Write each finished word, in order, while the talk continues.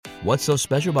What's so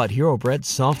special about Hero Bread's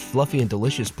soft, fluffy, and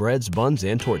delicious breads, buns,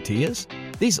 and tortillas?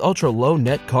 These ultra-low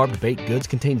net-carb baked goods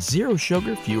contain zero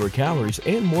sugar, fewer calories,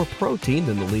 and more protein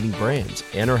than the leading brands,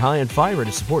 and are high in fiber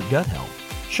to support gut health.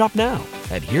 Shop now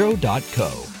at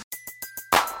Hero.co.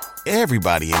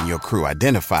 Everybody in your crew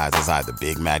identifies as either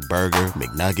Big Mac Burger,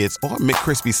 McNuggets, or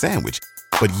McCrispy Sandwich.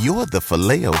 But you're the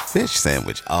Filet-O-Fish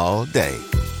Sandwich all day.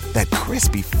 That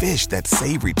crispy fish, that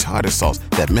savory tartar sauce,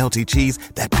 that melty cheese,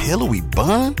 that pillowy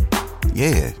bun.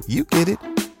 Yeah, you get it.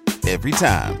 Every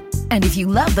time. And if you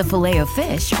love the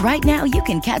Filet-O-Fish, right now you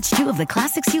can catch two of the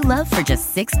classics you love for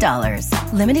just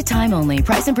 $6. Limited time only.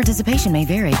 Price and participation may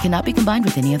vary. Cannot be combined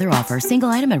with any other offer. Single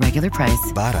item at regular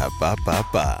price.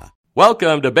 Ba-da-ba-ba-ba.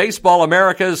 Welcome to Baseball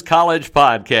America's College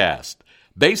Podcast.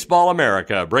 Baseball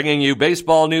America, bringing you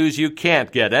baseball news you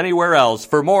can't get anywhere else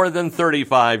for more than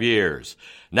 35 years.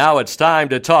 Now it's time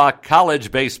to talk college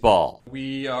baseball.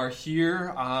 We are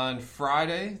here on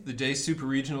Friday, the day Super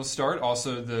Regionals start,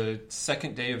 also the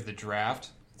second day of the draft.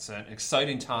 It's an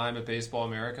exciting time at Baseball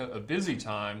America, a busy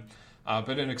time,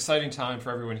 but an exciting time for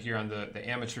everyone here on the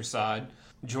amateur side.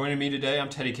 Joining me today, I'm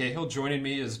Teddy Cahill. Joining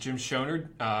me is Jim Schonard,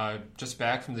 just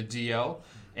back from the DL,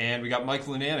 and we got Mike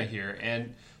Lananna here.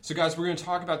 And so, guys, we're going to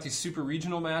talk about these Super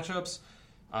Regional matchups.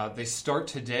 They start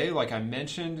today, like I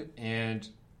mentioned, and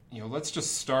let's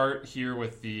just start here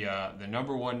with the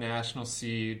number one national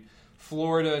seed,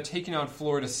 Florida, taking on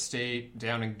Florida State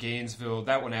down in Gainesville.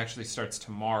 That one actually starts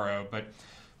tomorrow, but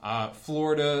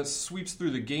Florida sweeps through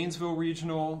the Gainesville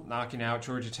Regional, knocking out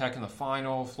Georgia Tech in the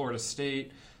final. Florida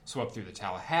State swept through the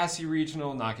Tallahassee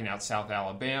Regional, knocking out South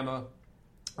Alabama.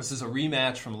 This is a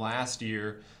rematch from last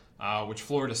year, which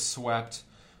Florida swept.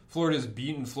 Florida's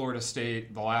beaten Florida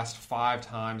State the last 5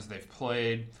 times they've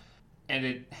played, and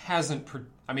it hasn't...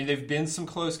 they've been some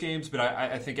close games, but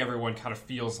I think everyone kind of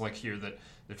feels like here that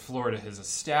Florida has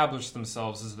established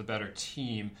themselves as the better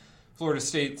team. Florida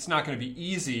State's not going to be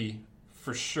easy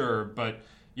for sure, but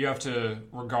you have to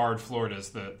regard Florida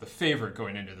as the favorite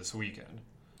going into this weekend.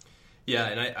 Yeah,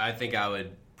 and I think I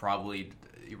would probably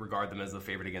regard them as the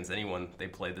favorite against anyone they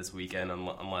play this weekend,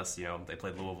 unless they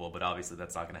played Louisville, but obviously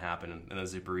that's not going to happen in the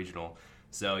Super Regional.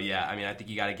 So, yeah, I think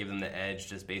you got to give them the edge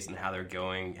just based on how they're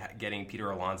going. Getting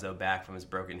Peter Alonso back from his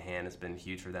broken hand has been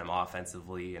huge for them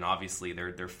offensively, and obviously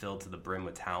they're filled to the brim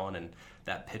with talent, and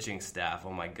that pitching staff,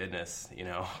 oh my goodness,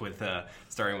 with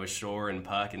starting with Shore and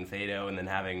Puck and Fado, and then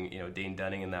having Dane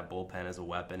Dunning in that bullpen as a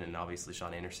weapon, and obviously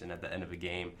Sean Anderson at the end of a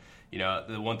game.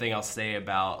 The one thing I'll say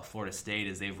about Florida State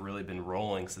is they've really been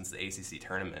rolling since the ACC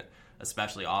tournament,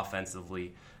 especially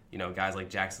offensively. Guys like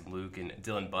Jackson Luke and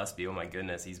Dylan Busby, oh my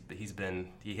goodness, he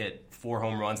hit 4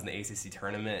 home runs in the ACC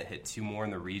tournament, hit 2 more in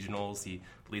the regionals. He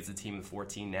leads the team in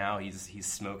 14 now. He's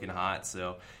smoking hot.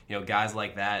 So, guys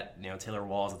like that, Taylor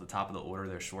Walls at the top of the order,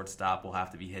 their shortstop will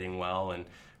have to be hitting well, and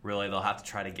really they'll have to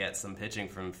try to get some pitching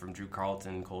from Drew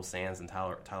Carlton, Cole Sands, and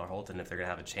Tyler Holton if they're going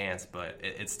to have a chance, but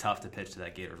it's tough to pitch to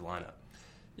that Gators lineup.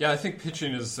 Yeah, I think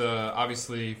pitching is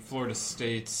obviously Florida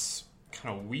State's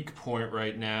kind of weak point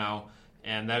right now,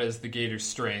 and that is the Gators'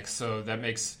 strength. So that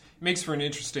makes for an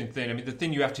interesting thing. The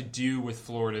thing you have to do with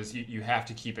Florida is you have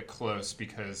to keep it close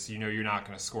because you're not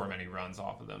going to score many runs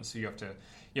off of them. So you have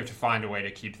to find a way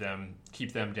to keep them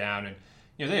down. And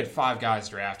they had 5 guys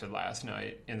drafted last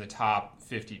night in the top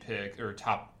 50 pick or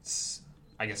top.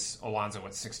 I guess Alonso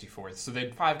went 64th. So they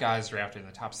had 5 guys drafted in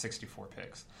the top 64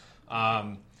 picks,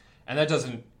 and that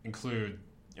doesn't include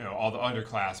all the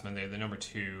underclassmen. They have the number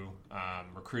 2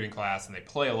 recruiting class, and they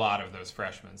play a lot of those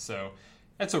freshmen. So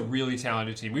that's a really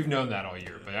talented team. We've known that all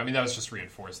year, but that was just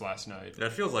reinforced last night.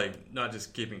 That feels like not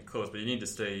just keeping it close, but you need to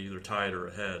stay either tied or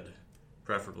ahead,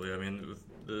 preferably.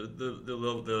 With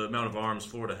the amount of arms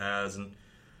Florida has, and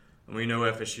we know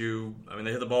FSU.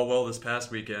 They hit the ball well this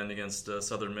past weekend against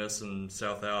Southern Miss and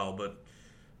South Al, but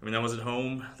that was at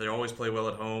home. They always play well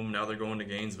at home. Now they're going to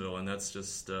Gainesville, and that's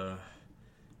just.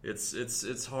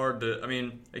 It's hard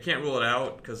to. They can't rule it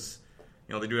out because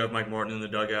they do have Mike Martin in the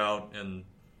dugout, and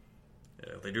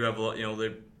they do have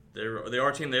they are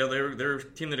a team. They're a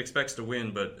team that expects to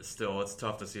win, but still it's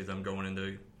tough to see them going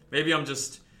into. Maybe I'm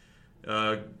just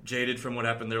jaded from what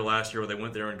happened there last year, where they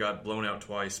went there and got blown out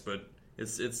twice, but.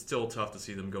 It's still tough to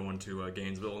see them going to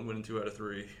Gainesville and winning 2 out of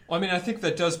 3. Well, I think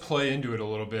that does play into it a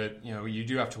little bit. You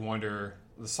do have to wonder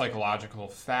the psychological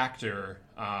factor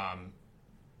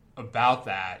about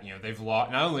that. They've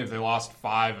lost. Not only have they lost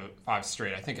 5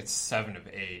 straight, I think it's 7 of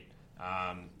 8.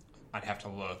 I'd have to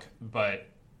look, but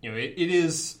it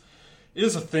is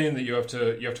a thing that you have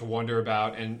to wonder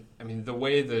about. And the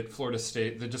way that Florida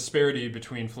State, the disparity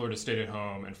between Florida State at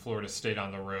home and Florida State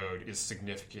on the road is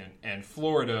significant, and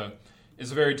Florida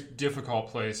is a very difficult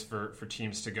place for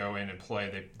teams to go in and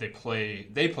play. They play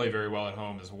very well at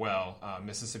home as well.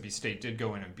 Mississippi State did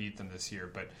go in and beat them this year,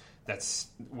 but that's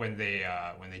when they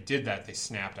did that, they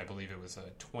snapped. I believe it was a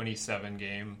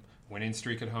 27-game winning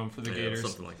streak at home for the Gators,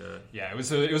 something like that. Yeah, it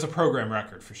was a program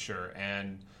record for sure.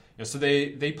 And so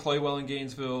they play well in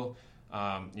Gainesville.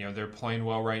 They're playing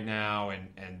well right now,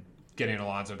 and getting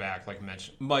Alonzo back, like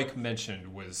Mike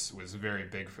mentioned, was very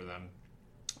big for them.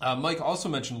 Mike also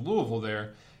mentioned Louisville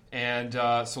there, and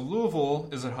so Louisville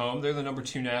is at home. They're the number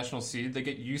 2 national seed. They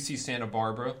get UC Santa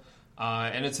Barbara,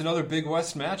 and it's another Big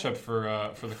West matchup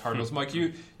for the Cardinals. Mike,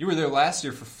 you were there last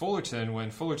year for Fullerton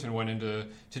when Fullerton went into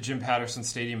Jim Patterson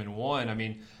Stadium and won. I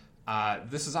mean,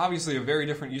 this is obviously a very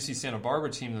different UC Santa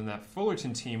Barbara team than that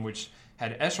Fullerton team, which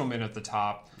had Eshelman at the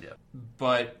top. Yeah.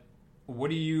 But what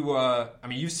do you?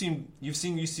 You've seen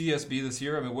UCSB this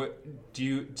year. I mean,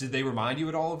 did they remind you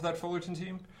at all of that Fullerton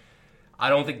team? I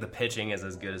don't think the pitching is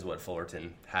as good as what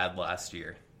Fullerton had last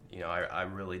year. I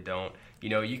really don't.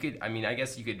 I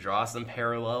guess you could draw some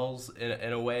parallels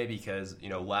in a way because,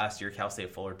 last year Cal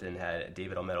State Fullerton had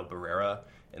David Olmedo Barrera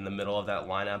in the middle of that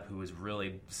lineup who was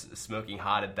really smoking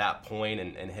hot at that point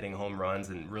and hitting home runs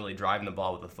and really driving the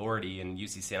ball with authority. And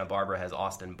UC Santa Barbara has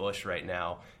Austin Bush right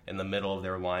now in the middle of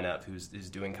their lineup who's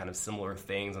doing kind of similar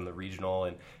things on the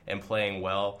regional and playing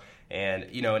well. And,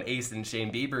 an ace in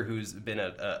Shane Bieber, who's been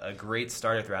a great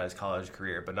starter throughout his college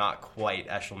career, but not quite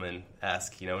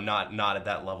Eshelman-esque, not at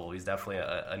that level. He's definitely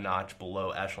a notch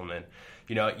below Eshelman.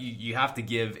 You have to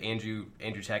give Andrew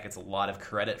Checketts a lot of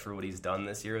credit for what he's done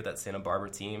this year with that Santa Barbara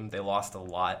team. They lost a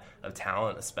lot of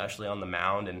talent, especially on the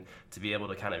mound, and to be able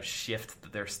to kind of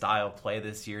shift their style of play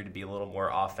this year to be a little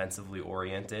more offensively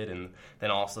oriented, and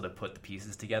then also to put the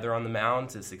pieces together on the mound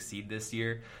to succeed this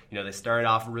year. They started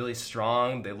off really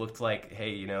strong. They looked like,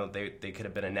 hey, they could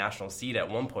have been a national seed at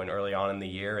one point early on in the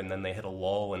year, and then they hit a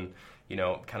lull and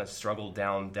kind of struggled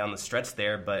down the stretch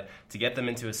there. But to get them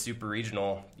into a super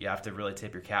regional, you have to really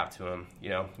tip your cap to them.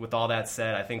 With all that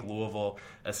said, I think Louisville,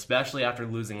 especially after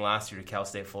losing last year to Cal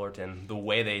State Fullerton, the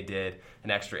way they did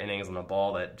in extra innings on a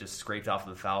ball that just scraped off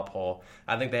of the foul pole,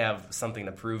 I think they have something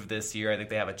to prove this year. I think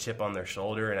they have a chip on their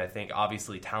shoulder, and I think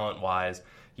obviously talent-wise,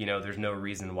 there's no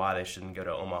reason why they shouldn't go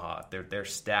to Omaha. They're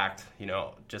stacked,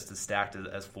 just as stacked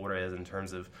as Florida is in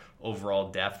terms of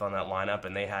overall depth on that lineup.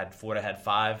 And Florida had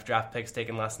 5 draft picks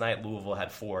taken last night. Louisville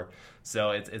had 4. So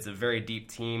it's a very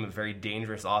deep team, a very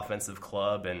dangerous offensive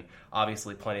club, and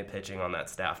obviously plenty of pitching on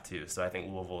that staff too. So I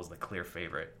think Louisville is the clear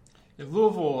favorite. Yeah,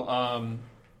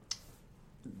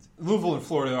 Louisville and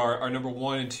Florida are number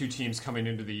 1 and 2 teams coming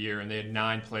into the year, and they had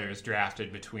 9 players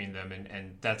drafted between them,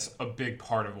 and that's a big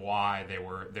part of why they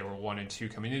were 1 and 2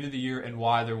 coming into the year, and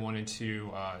why they're 1 and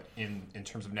 2 in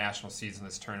terms of national seeds in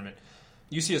this tournament.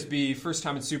 UCSB, first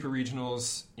time in super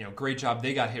regionals, great job.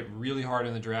 They got hit really hard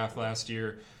in the draft last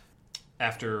year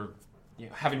after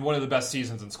having one of the best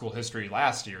seasons in school history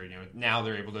last year. Now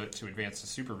they're able to advance to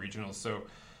super regionals. So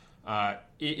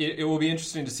it will be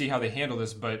interesting to see how they handle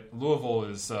this. But Louisville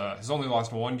has only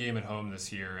lost 1 game at home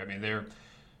this year. I mean,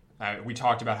 we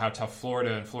talked about how tough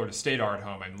Florida and Florida State are at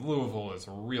home. I mean, Louisville is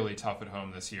really tough at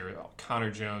home this year. Connor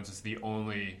Jones is the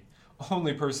only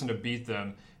person to beat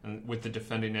them, and with the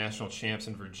defending national champs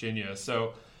in Virginia.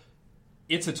 So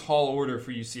it's a tall order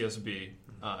for UCSB.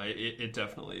 It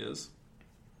definitely is.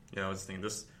 Yeah, I was thinking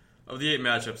this of the 8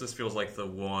 matchups. This feels like the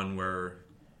one where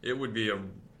it would be a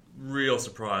real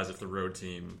surprise if the road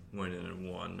team went in and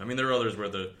won. I mean, there are others where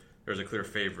there's a clear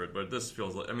favorite, but this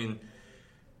feels like, it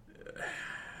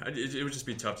would just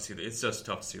be tough to see. It's just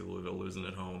tough to see Louisville losing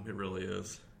at home. It really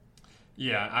is.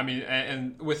 Yeah, I mean,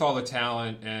 and with all the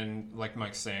talent, and like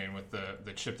Mike's saying, with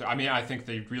the chip, I think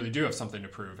they really do have something to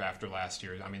prove after last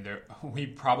year. I mean, we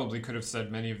probably could have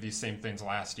said many of these same things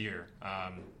last year.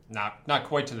 Not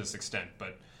quite to this extent,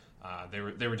 but they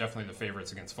were definitely the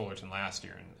favorites against Fullerton last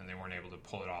year, and they weren't able to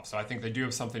pull it off. So I think they do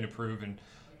have something to prove, and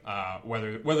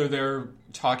whether they're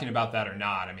talking about that or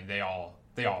not, I mean, they all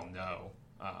know.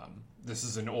 This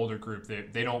is an older group.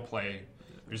 They don't play.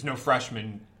 There's no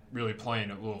freshmen really playing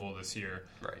at Louisville this year.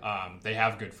 Right. They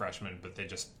have good freshmen, but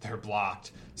they're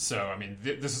blocked. So, I mean,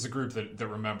 this is a group that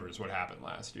remembers what happened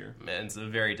last year. Man, it's a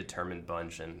very determined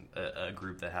bunch, and a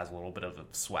group that has a little bit of a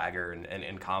swagger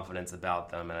and confidence about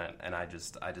them, and I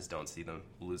just don't see them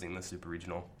losing the Super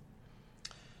Regional.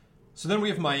 So then we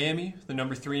have Miami, the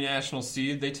number 3 national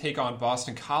seed. They take on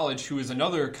Boston College, who is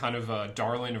another kind of a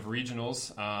darling of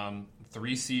regionals.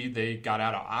 3 seed, they got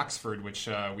out of Oxford, which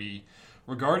we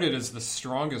regarded as the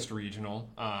strongest regional,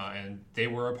 and they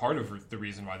were a part of the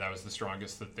reason why that was the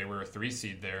strongest, that they were a 3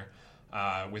 seed there,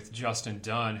 with Justin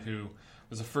Dunn, who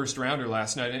was a first rounder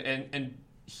last night, and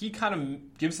he kind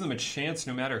of gives them a chance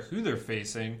no matter who they're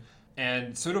facing.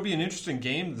 And so it'll be an interesting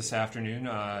game this afternoon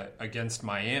against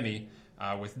Miami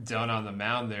with Dunn on the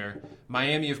mound there.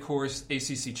 Miami, of course,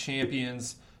 ACC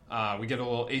champions. We get a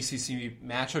little ACC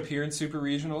matchup here in Super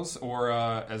Regionals, or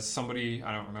as somebody,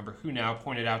 I don't remember who now,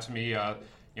 pointed out to me,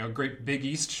 great Big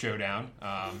East showdown.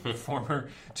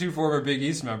 Two former Big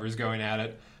East members going at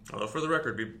it. Although, for the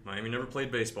record, Miami never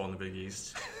played baseball in the Big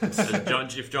East.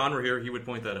 If John were here, he would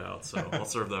point that out, so I'll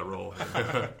serve that role.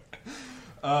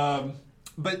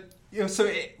 But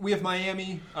so we have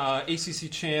Miami,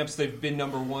 ACC champs. They've been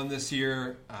number one this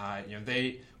year.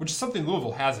 Which is something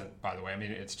Louisville hasn't, by the way. I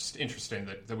mean, it's just interesting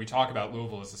that we talk about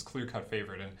Louisville as this clear-cut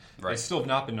favorite, and They still have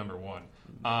not been number one.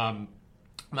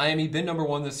 Miami been number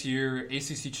one this year,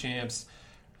 ACC champs,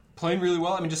 playing really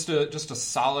well. I mean, just a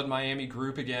solid Miami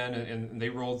group again, and they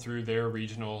rolled through their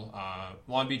regional.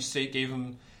 Long Beach State gave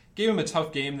them a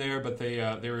tough game there, but they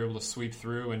were able to sweep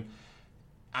through. And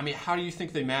I mean, how do you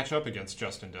think they match up against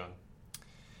Justin Dunn?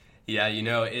 Yeah,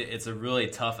 it's a really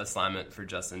tough assignment for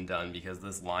Justin Dunn because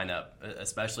this lineup,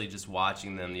 especially just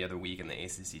watching them the other week in the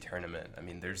ACC tournament, I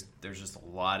mean, there's just a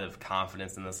lot of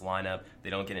confidence in this lineup. They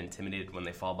don't get intimidated when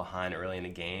they fall behind early in the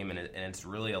game, and it's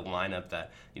really a lineup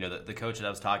that, the coach that I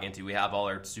was talking to, we have all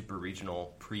our super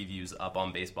regional previews up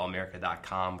on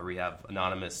baseballamerica.com where we have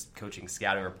anonymous coaching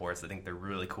scouting reports. I think they're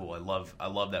really cool. I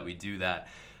love that we do that.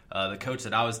 The coach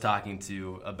that I was talking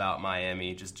to about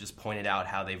Miami just pointed out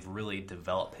how they've really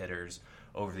developed hitters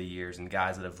over the years and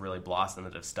guys that have really blossomed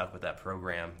that have stuck with that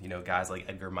program. Guys like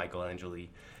Edgar Michelangeli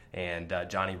and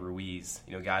Johnny Ruiz,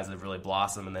 guys that have really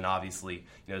blossomed. And then obviously,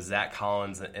 Zach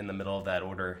Collins in the middle of that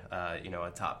order,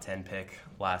 a top 10 pick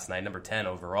last night, number 10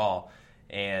 overall.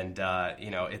 And,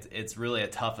 it's really a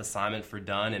tough assignment for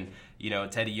Dunn. And,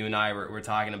 Teddy, you and I were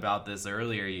talking about this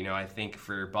earlier. I think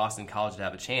for Boston College to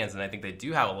have a chance, and I think they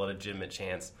do have a legitimate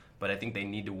chance, but I think they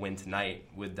need to win tonight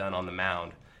with Dunn on the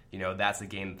mound. That's a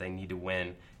game that they need to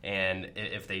win. And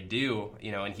if they do,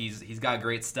 and he's got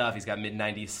great stuff. He's got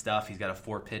mid-90s stuff. He's got a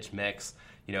 4-pitch mix.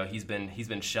 He's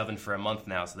been shoving for a month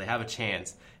now, so they have a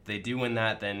chance. If they do win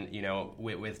that, then,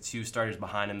 with two starters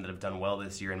behind him that have done well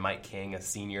this year, and Mike King, a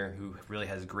senior who really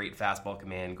has great fastball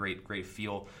command, great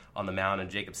feel on the mound, and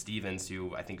Jacob Stevens,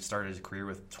 who I think started his career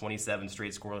with 27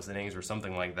 straight scoreless innings or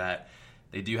something like that,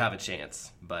 they do have a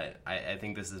chance. But I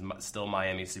think this is still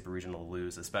Miami's super regional to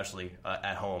lose, especially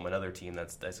at home, another team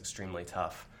that's extremely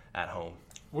tough at home.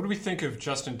 What do we think of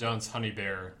Justin Dunn's Honey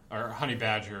Badger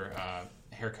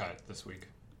haircut this week?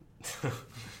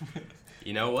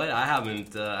 You know what? I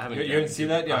haven't. You haven't seen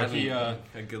that? Yeah,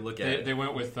 a good look at it. They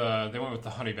went with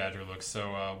the Honey Badger look,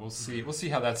 so we'll see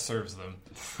how that serves them.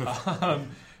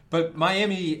 But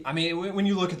Miami, I mean, when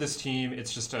you look at this team,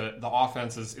 it's just the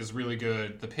offense is really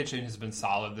good. The pitching has been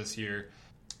solid this year.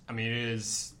 I mean,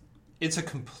 it's a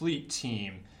complete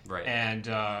team, right? And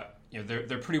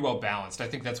they're pretty well balanced. I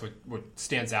think that's what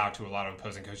stands out to a lot of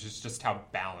opposing coaches, just how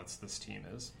balanced this team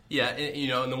is. Yeah,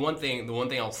 and the one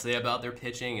thing I'll say about their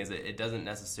pitching is it doesn't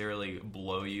necessarily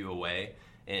blow you away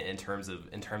in terms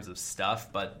of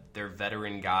stuff, but they're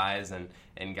veteran guys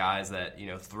and guys that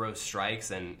throw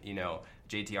strikes, and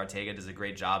JT Arteaga does a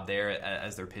great job there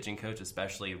as their pitching coach,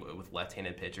 especially with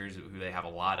left-handed pitchers who they have a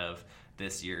lot of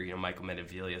this year. Michael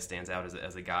Medavilla stands out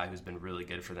as a guy who's been really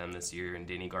good for them this year, and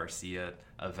Danny Garcia,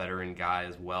 a veteran guy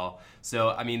as well.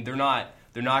 So I mean, they're not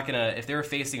gonna, if they're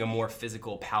facing a more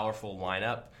physical, powerful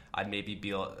lineup, I'd maybe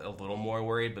be a little more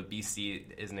worried. But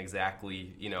BC isn't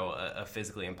exactly a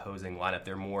physically imposing lineup.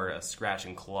 They're more a scratch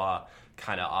and claw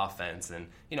kind of offense, and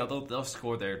they'll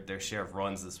score their share of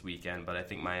runs this weekend. But I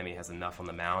think Miami has enough on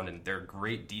the mound, and they're a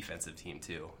great defensive team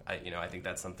too. I think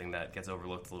that's something that gets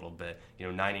overlooked a little bit.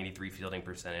 983 fielding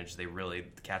percentage. They really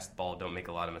catch the ball, don't make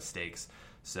a lot of mistakes.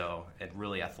 So, and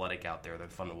really athletic out there. They're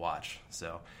fun to watch.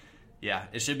 So, yeah,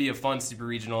 it should be a fun super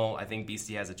regional. I think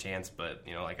BC has a chance, but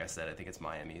like I said, I think it's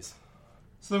Miami's.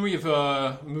 So then we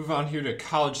move on here to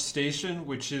College Station,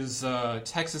 which is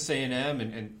Texas A&M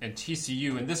and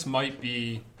TCU, and this might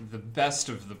be the best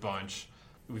of the bunch.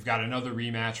 We've got another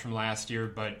rematch from last year,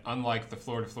 but unlike the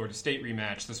Florida State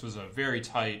rematch, this was a very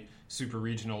tight super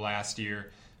regional last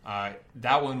year.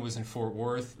 That one was in Fort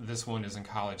Worth. This one is in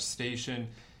College Station.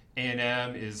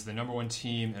 A&M is the number one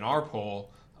team in our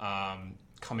poll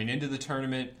coming into the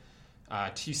tournament.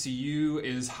 TCU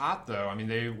is hot, though. I mean,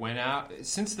 they went out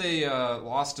since they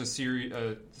lost a series,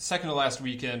 second to last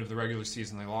weekend of the regular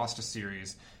season. They lost a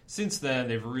series. Since then,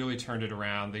 they've really turned it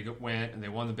around. They went and they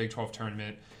won the Big 12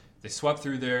 tournament. They swept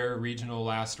through their regional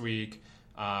last week.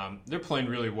 They're playing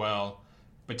really well.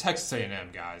 But Texas A&M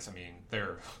guys, I mean,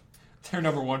 they're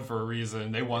number one for a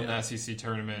reason. They won the SEC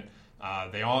tournament.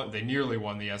 They nearly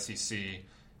won the SEC.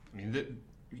 I mean,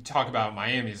 you talk about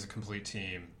Miami as a complete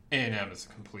team. A&M is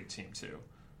a complete team too.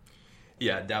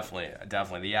 Yeah, definitely.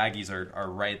 The Aggies are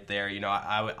right there. You know,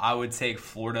 I would take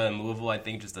Florida and Louisville. I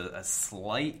think just a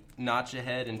slight notch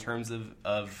ahead in terms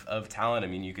of talent. I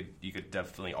mean, you could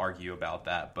definitely argue about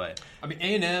that, but I mean,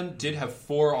 A&M did have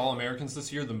 4 All-Americans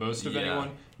this year, the most of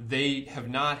anyone. They have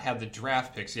not had the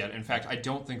draft picks yet. In fact, I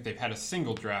don't think they've had a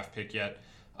single draft pick yet.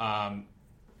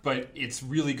 But it's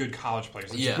really good college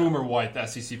players. It's Boomer White, the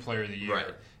SEC Player of the Year. Right.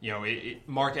 You know,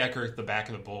 Mark Eckert, the back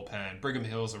of the bullpen. Brigham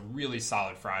Hill's a really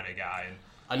solid Friday guy. And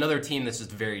another team that's just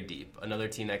very deep. Another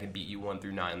team that can beat you 1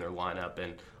 through 9 in their lineup,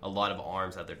 and a lot of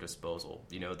arms at their disposal.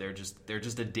 You know, they're just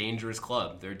a dangerous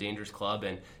club. They're a dangerous club,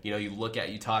 and you know,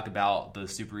 you talk about the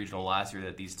Super Regional last year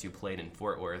that these two played in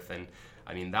Fort Worth, and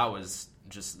I mean that was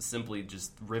just simply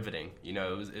riveting. You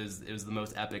know, it was the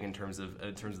most epic in terms of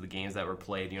the games that were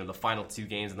played. You know, the final 2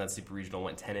 games in that Super Regional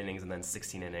went 10 innings and then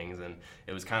 16 innings, and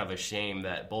it was kind of a shame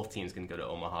that both teams can go to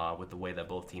Omaha with the way that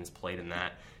both teams played in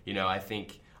that. You know, I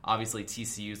think obviously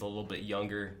TCU's a little bit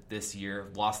younger this year,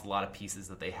 lost a lot of pieces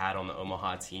that they had on the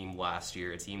Omaha team last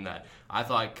year, a team that I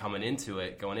thought going into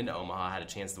Omaha had a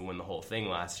chance to win the whole thing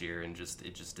last year, and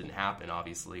it just didn't happen,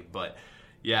 obviously. But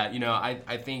yeah, you know,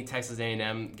 I think Texas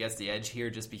A&M gets the edge here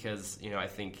just because, you know, I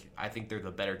think they're the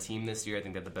better team this year. I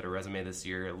think they have the better resume this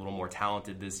year, a little more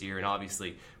talented this year, and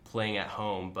obviously playing at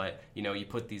home. But, you know, you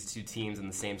put these two teams in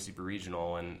the same Super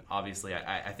Regional, and obviously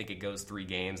I think it goes 3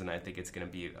 games, and I think it's going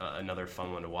to be another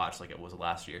fun one to watch like it was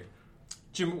last year.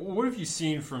 Jim, what have you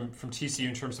seen from TCU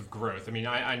in terms of growth? I mean,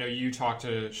 I know you talked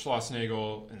to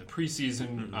Schlossnagle in the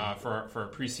preseason for our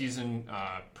preseason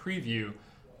preview.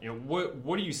 You know,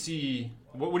 what do you see?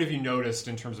 What have you noticed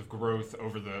in terms of growth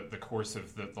over the course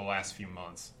of the last few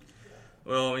months?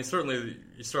 Well, I mean, certainly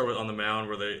you start with on the mound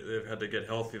where they've had to get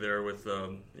healthy there with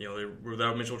you know, they were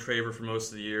without Mitchell Traver for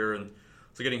most of the year, and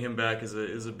so getting him back is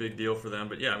a big deal for them.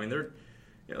 But yeah, I mean,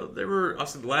 they were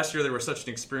obviously last year they were such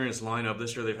an experienced lineup.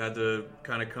 This year they've had to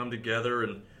kind of come together,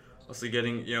 and obviously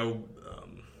getting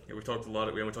we talked a lot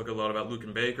about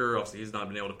Lucan Baker. Obviously he's not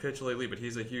been able to pitch lately, but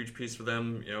he's a huge piece for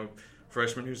them. You know,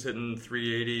 freshman who's hitting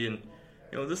 380, and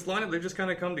you know, this lineup, they've just kind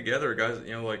of come together. Guys,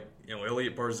 you know, like, you know,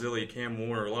 Elliot Barzilli, Cam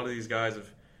Warner, a lot of these guys have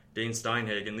Dane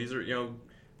Steinhagen. These are, you know,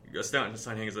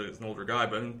 Steinhagen is an older guy,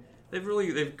 but I mean,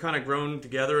 they've kind of grown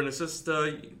together, and it's just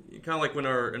kind of like when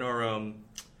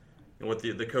what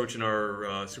the coach in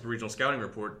our Super Regional Scouting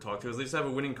report talked to us. They just have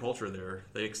a winning culture there.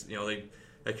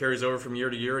 That carries over from year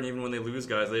to year, and even when they lose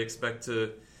guys, they expect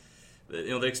to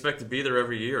be there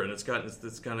every year, and it's kind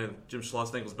of Jim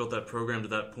Schlossnagle's built that program to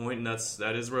that point, and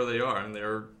that is where they are, and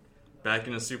they're back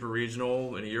in a Super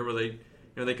Regional in a year where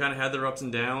they kind of had their ups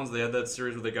and downs. They had that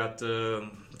series where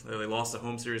they lost the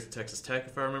home series to Texas Tech,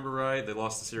 if I remember right. They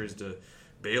lost the series to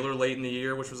Baylor late in the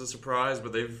year, which was a surprise,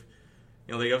 but they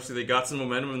got some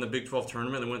momentum in the Big 12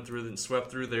 tournament. They went through and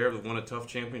swept through there. They won a tough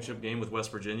championship game with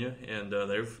West Virginia, and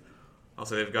they've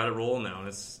got it rolling now.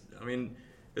 And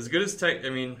as good as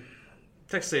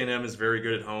Texas A&M is very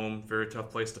good at home, very tough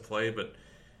place to play, but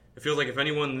it feels like if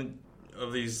anyone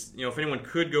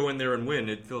could go in there and win,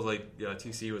 it feels like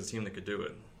TCU is a team that could do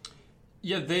it.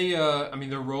 Yeah,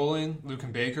 they're rolling.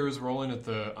 Lucan Baker is rolling at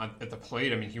the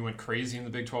plate. I mean, he went crazy in the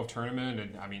Big 12 tournament,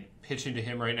 and I mean, pitching to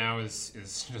him right now is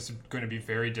just going to be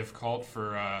very difficult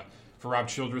for Rob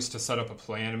Childress to set up a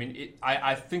plan. I mean,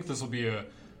 I think this will be a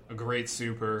great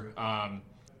Super.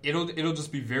 It'll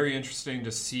just be very interesting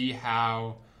to see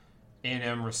how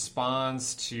A&M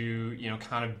responds to, you know,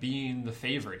 kind of being the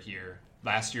favorite here.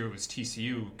 Last year it was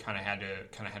TCU kind of had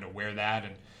to wear that,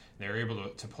 and they were able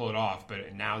to pull it off.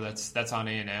 But now that's on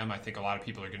A&M. I think a lot of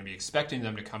people are going to be expecting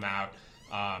them to come out,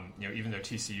 you know, even though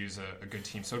TCU's a good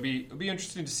team. So it'll be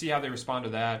interesting to see how they respond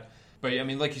to that. But I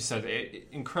mean, like you said,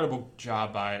 incredible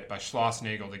job by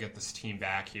Schlossnagle to get this team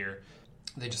back here.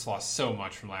 They just lost so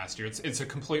much from last year. It's a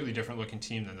completely different looking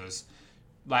team than those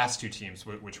last 2 teams,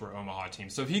 which were Omaha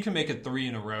teams. So if he can make it 3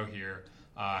 in a row here,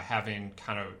 having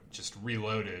kind of just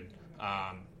reloaded,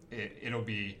 it'll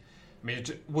be. I mean,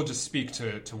 it will just speak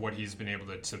to what he's been able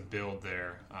to build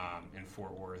there in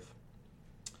Fort Worth.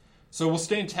 So we'll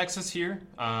stay in Texas here.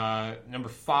 Number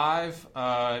 5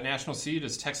 national seed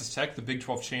is Texas Tech, the Big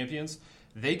 12 champions.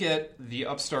 They get the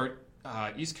upstart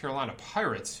East Carolina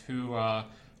Pirates, who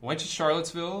went to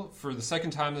Charlottesville for the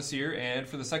second time this year, and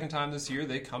for the second time this year,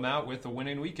 they come out with a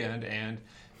winning weekend, and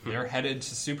they're headed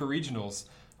to Super Regionals.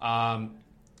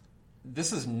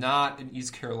 This is not an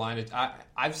East Carolina.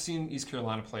 I've seen East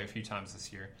Carolina play a few times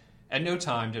this year, At no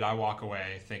time did I walk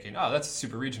away thinking, oh, that's a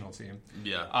super regional team.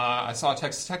 Yeah. I saw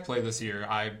Texas Tech play this year.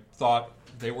 I thought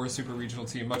they were a super regional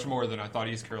team much more than I thought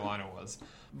East Carolina was.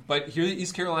 But here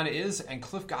East Carolina is, and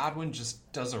Cliff Godwin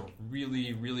just does a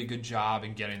really, really good job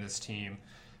in getting this team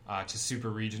to super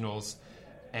regionals.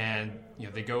 And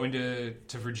they go into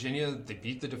Virginia, they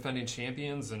beat the defending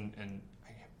champions, and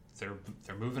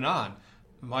they're moving on.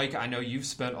 Mike, I know you've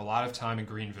spent a lot of time in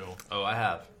Greenville. Oh, I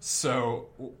have. So,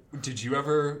 did you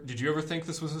ever think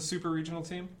this was a super regional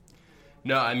team?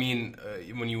 No, I mean,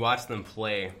 when you watch them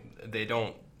play, they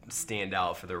don't stand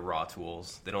out for their raw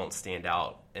tools. They don't stand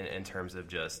out in terms of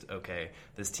just, okay,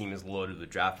 this team is loaded with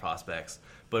draft prospects.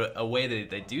 But a way that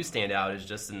they do stand out is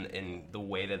just in the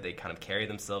way that they kind of carry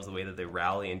themselves, the way that they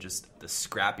rally, and just the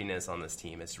scrappiness on this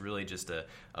team. It's really just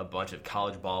a bunch of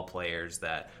college ball players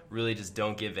that really just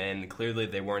don't give in. Clearly,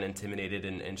 they weren't intimidated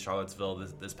in Charlottesville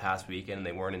this past weekend.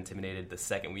 They weren't intimidated the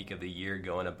second week of the year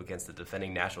going up against the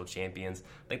defending national champions.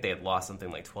 I think they had lost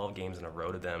something like 12 games in a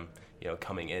row to them,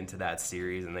 coming into that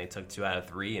series, and they took 2 out of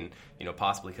 3 and,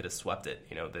 possibly could have swept it.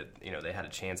 They had a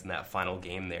chance in that final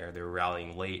game there. They were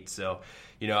rallying late. So,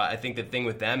 I think the thing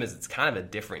with them is it's kind of a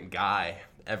different guy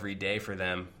every day for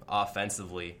them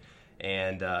offensively.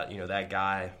 And, that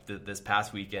guy this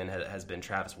past weekend has been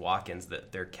Travis Watkins,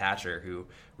 their catcher, who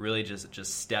really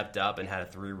just stepped up and had a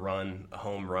 3-run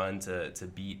home run to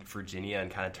beat Virginia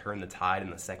and kind of turn the tide in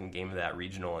the second game of that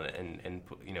regional and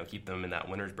keep them in that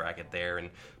winner's bracket there and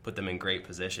put them in great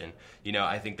position.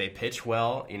 I think they pitch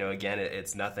well. Again,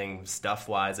 it's nothing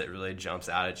stuff-wise that really jumps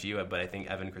out at you, but I think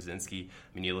Evan Krasinski,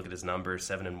 you look at his numbers,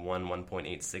 7-1,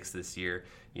 1.86 this year.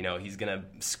 He's going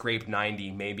to scrape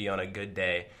 90 maybe on a good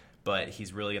day, but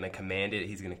he's really going to command it.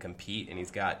 He's going to compete, and he's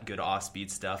got good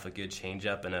off-speed stuff, a good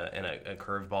changeup, and a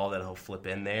curveball that he'll flip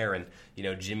in there. And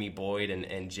Jimmy Boyd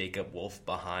and Jacob Wolf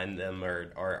behind them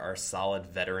are solid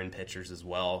veteran pitchers as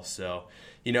well. So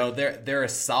they're a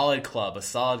solid club, a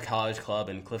solid college club,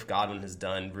 and Cliff Godwin has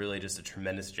done really just a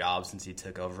tremendous job since he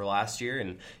took over last year.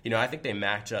 And I think they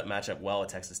match up well with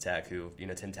Texas Tech, who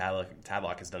Tim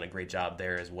Tadlock has done a great job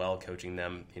there as well, coaching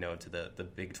them to the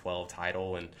Big 12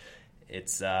 title. And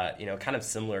it's kind of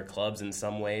similar clubs in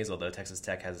some ways, although Texas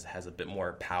Tech has a bit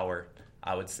more power,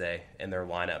 I would say, in their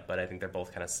lineup. But I think they're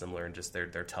both kind of similar in just their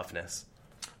toughness.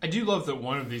 I do love that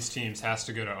one of these teams has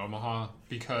to go to Omaha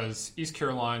because East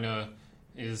Carolina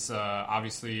is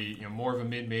obviously more of a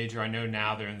mid-major. I know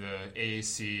now they're in the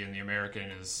AAC, and the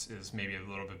American is maybe a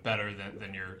little bit better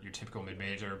than your typical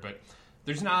mid-major, but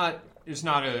there's not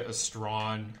a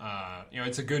strong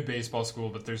it's a good baseball school,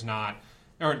 but there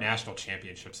aren't national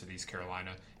championships at East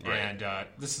Carolina. Right. And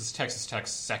this is Texas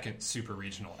Tech's second super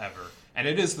regional ever. And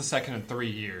it is the second in 3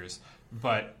 years.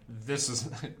 But this is,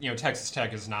 Texas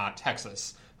Tech is not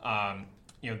Texas. But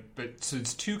so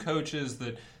it's 2 coaches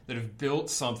that have built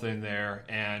something there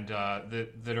and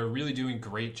that are really doing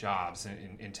great jobs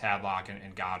in Tadlock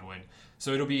and Godwin.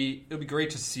 So it'll be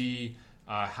great to see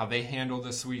how they handle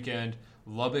this weekend.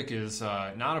 Lubbock is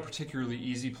not a particularly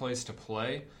easy place to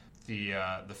play.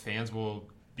 The fans will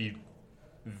be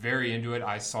very into it.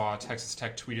 I saw Texas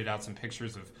Tech tweeted out some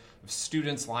pictures of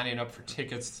students lining up for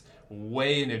tickets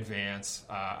way in advance.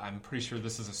 I'm pretty sure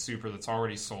this is a super that's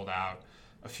already sold out.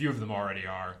 A few of them already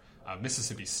are.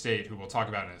 Mississippi State, who we'll talk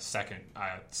about in a second,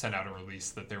 sent out a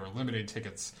release that they were limiting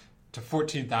tickets to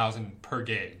 14,000 per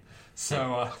game.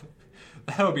 So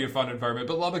that would be a fun environment.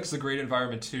 But Lubbock's a great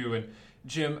environment too. And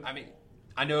Jim,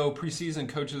 I know preseason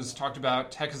coaches talked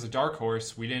about Tech as a dark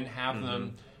horse. We didn't have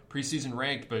them preseason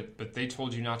ranked, but they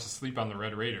told you not to sleep on the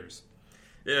Red Raiders.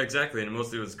 Yeah, exactly, and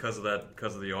mostly it was because of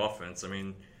the offense.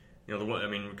 We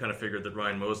kind of figured that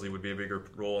Ryan Mosley would be a bigger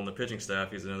role on the pitching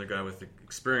staff. He's another guy with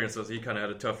experience, so he kind of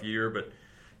had a tough year. But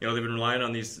they've been relying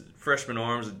on these freshman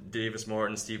arms, Davis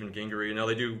Martin, Stephen Gingery. Now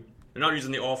they're not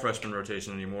using the all freshman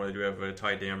rotation anymore. They do have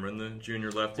Ty Dameron, the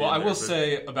junior lefty. Well, I will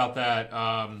say about that.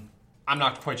 I'm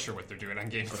not quite sure what they're doing on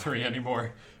Game 3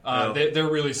 anymore. They're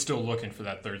really still looking for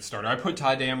that third starter. I put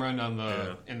Ty Dameron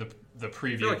on in the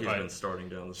preview. I feel like he's been starting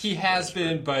down the He has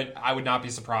been, but I would not be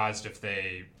surprised if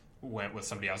they went with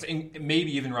somebody else. And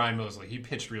maybe even Ryan Mosley. He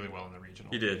pitched really well in the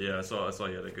regional. He did, yeah. I saw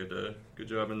he had a good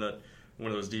job in that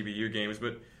one of those DBU games.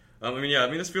 But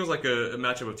this feels like a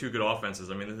matchup of 2 good offenses.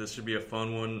 This should be a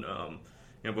fun one.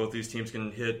 Both these teams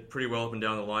can hit pretty well up and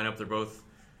down the lineup. They both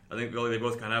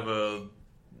kind of have a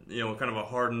kind of a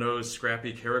hard-nosed,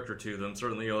 scrappy character to them.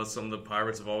 Certainly, that's something the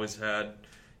Pirates have always had,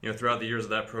 throughout the years of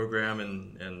that program,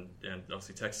 and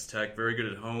obviously Texas Tech, very good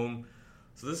at home.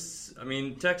 So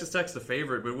Texas Tech's the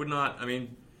favorite, but would not.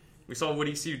 We saw what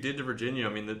ECU did to Virginia.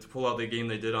 To pull out the game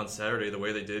they did on Saturday, the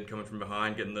way they did, coming from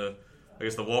behind, getting the I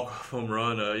guess the walk-off home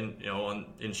run,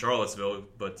 in Charlottesville,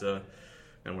 but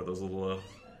and with those little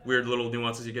weird little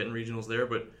nuances you get in regionals there,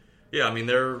 but. Yeah, I mean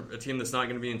they're a team that's not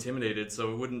going to be intimidated,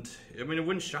 so it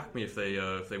wouldn't shock me if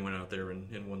they went out there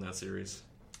and won that series.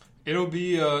 It'll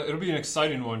be an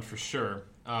exciting one for sure.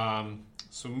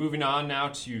 So moving on now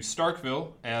to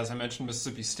Starkville, as I mentioned,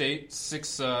 Mississippi State,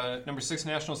 number 6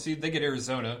 national seed. They get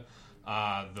Arizona,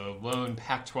 the lone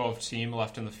Pac-12 team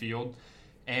left in the field,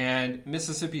 and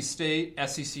Mississippi State,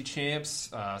 SEC champs,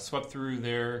 swept through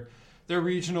their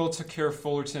regional, took care of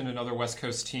Fullerton, another West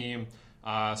Coast team.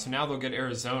 So now they'll get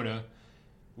Arizona,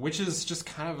 which is just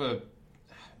kind of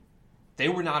they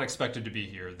were not expected to be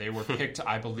here. They were picked,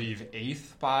 I believe,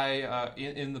 8th by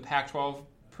in the Pac-12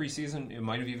 preseason. It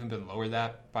might have even been lower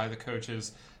that by the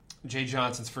coaches. Jay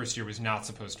Johnson's first year was not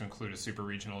supposed to include a super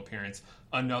regional appearance.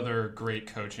 Another great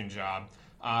coaching job.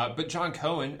 But John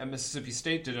Cohen at Mississippi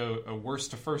State did a worst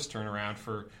to first turnaround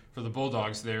for the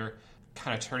Bulldogs there,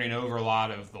 kind of turning over a lot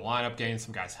of the lineup, getting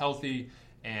some guys healthy,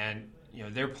 and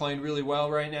they're playing really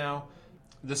well right now.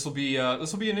 This will be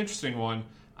an interesting one.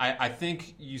 I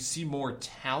think you see more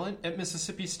talent at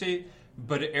Mississippi State,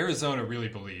 but Arizona really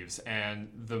believes, and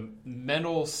the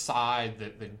mental side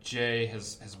that Jay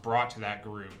has brought to that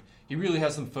group, he really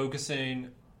has them focusing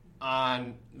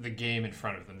on the game in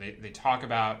front of them. They talk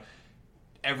about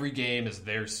every game as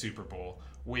their Super Bowl,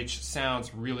 which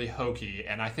sounds really hokey,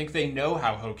 and I think they know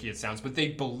how hokey it sounds, but they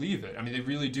believe it. I mean, they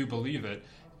really do believe it,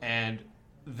 and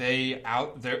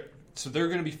so they're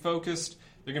going to be focused.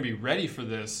 They're going to be ready for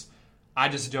this. I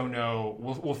just don't know.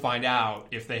 We'll find out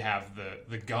if they have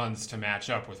the guns to match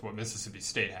up with what Mississippi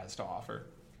State has to offer.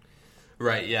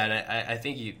 Right, yeah, and I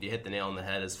think you hit the nail on the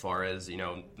head as far as,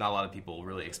 not a lot of people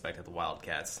really expected the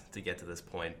Wildcats to get to this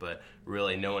point, but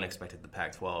really no one expected the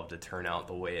Pac-12 to turn out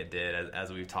the way it did,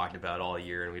 as we've talked about all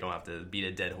year, and we don't have to beat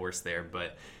a dead horse there,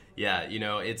 but yeah,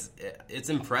 it's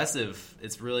impressive.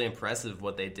 It's really impressive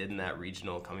what they did in that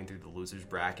regional, coming through the losers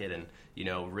bracket and,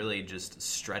 really just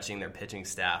stretching their pitching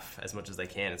staff as much as they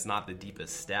can. It's not the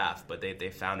deepest staff, but they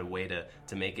found a way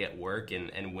to make it work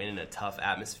and win in a tough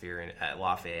atmosphere at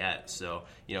Lafayette. So,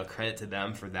 credit to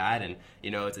them for that. And,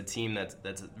 it's a team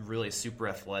that's really super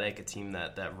athletic, a team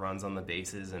that runs on the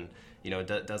bases and,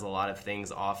 does a lot of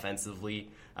things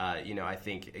offensively. I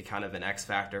think a kind of an X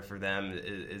factor for them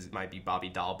might be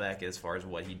Bobby Dahlbeck as far as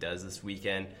what he does this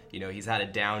weekend. He's had a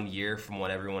down year from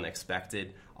what everyone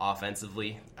expected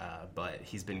offensively, but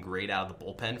he's been great out of the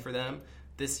bullpen for them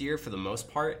this year for the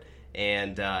most part.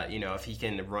 And if he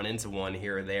can run into one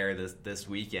here or there this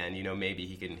weekend, maybe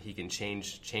he can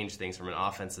change things from an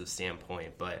offensive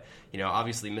standpoint. But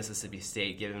obviously Mississippi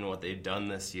State, given what they've done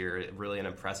this year, really an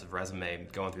impressive resume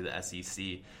going through the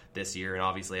SEC this year, and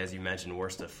obviously, as you mentioned,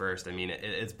 worst to first. I mean,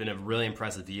 it's been a really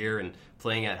impressive year, and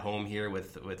playing at home here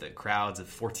with crowds of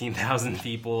 14,000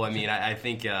 people. I mean, I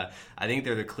think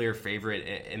they're the clear favorite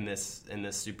in this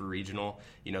super regional.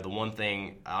 The one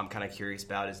thing I'm kind of curious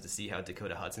about is to see how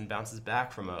Dakota Hudson bounces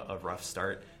back from a rough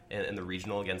start in the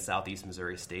regional against Southeast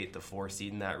Missouri State, the 4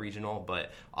 seed in that regional.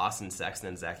 But Austin Sexton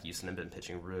and Zach Houston have been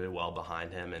pitching really well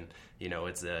behind him, and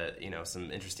it's some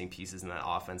interesting pieces in that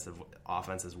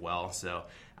offense as well. So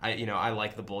I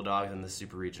like the Bulldogs in the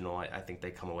super regional. I think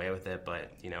they come away with it.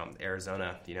 But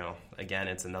Arizona, again,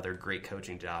 it's another great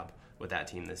coaching job with that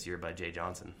team this year by Jay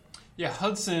Johnson. Yeah,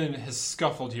 Hudson has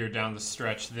scuffled here down the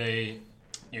stretch.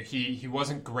 He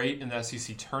wasn't great in the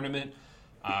SEC tournament.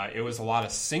 It was a lot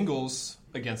of singles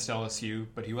against LSU,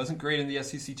 but he wasn't great in the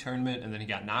SEC tournament, and then he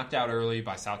got knocked out early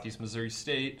by Southeast Missouri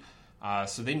State.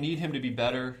 So they need him to be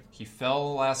better. He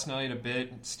fell last night a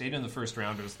bit, stayed in the first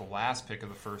round, but it was the last pick of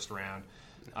the first round.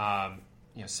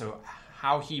 So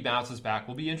how he bounces back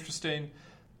will be interesting.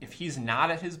 If he's not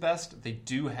at his best, they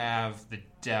do have the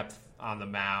depth on the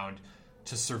mound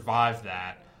to survive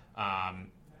that.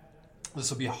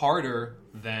 This will be harder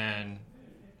than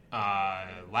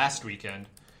last weekend,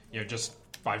 just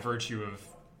by virtue of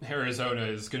Arizona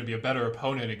is going to be a better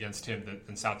opponent against him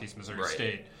than Southeast Missouri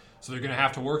State. So they're going to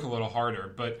have to work a little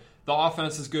harder. But the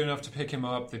offense is good enough to pick him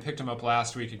up. They picked him up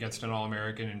last week against an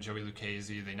All-American and Joey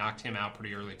Lucchese. They knocked him out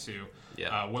pretty early, too.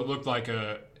 Yeah. What looked like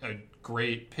a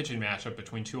great pitching matchup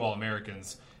between 2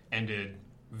 All-Americans ended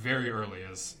very early,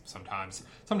 as sometimes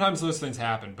those things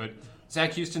happen. But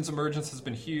Zach Houston's emergence has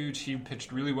been huge. He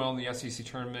pitched really well in the SEC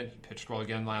tournament. He pitched well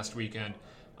again last weekend.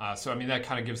 So that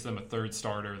kind of gives them a third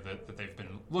starter that they've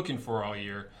been looking for all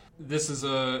year. This is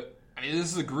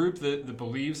a group that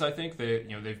believes. I think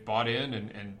they've bought in,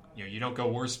 and you don't go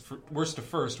worst to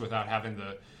first without having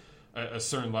a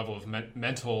certain level of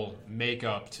mental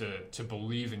makeup to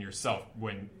believe in yourself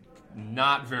when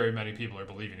not very many people are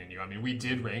believing in you. I mean, we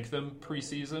did rank them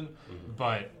preseason,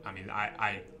 but I mean,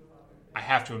 I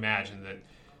have to imagine that,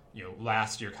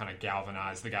 last year kind of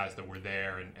galvanized the guys that were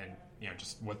there and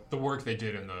just what the work they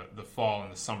did in the fall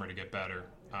and the summer to get better,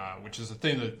 which is a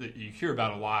thing that you hear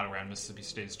about a lot around Mississippi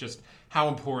State. It's just how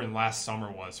important last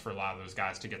summer was for a lot of those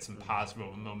guys to get some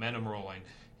positive momentum rolling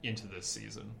into this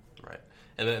season. Right.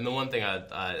 And the one thing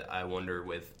I wonder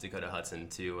with Dakota Hudson,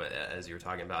 too, as you were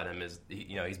talking about him, is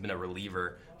he's been a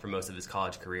reliever for most of his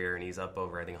college career, and he's up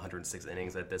over, I think, 106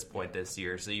 innings at this point this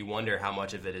year. So you wonder how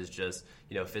much of it is just,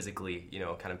 physically,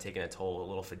 kind of taking a toll, a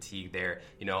little fatigue there.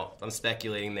 I'm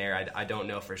speculating there. I don't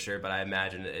know for sure, but I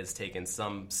imagine it's taken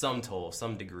some toll,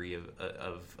 some degree of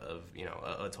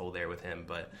a toll there with him.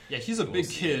 But yeah, he's a big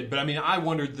kid, but I mean, I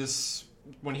wondered this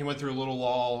when he went through a little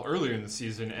lull earlier in the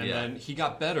season, and then he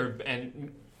got better,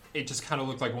 and it just kind of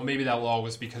looked like, well, maybe that lull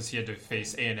was because he had to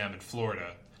face A&M in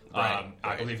Florida,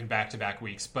 I believe, in back-to-back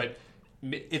weeks. But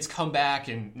it's come back,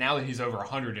 and now that he's over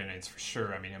 100 innings, for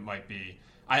sure, I mean, it might be...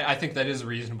 I think that is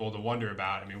reasonable to wonder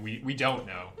about. I mean, we don't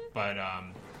know, but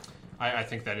I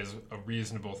think that is a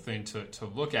reasonable thing to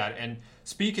look at. And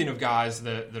speaking of guys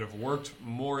that have worked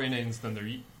more innings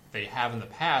than they have in the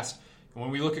past, when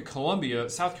we look at Columbia,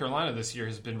 South Carolina this year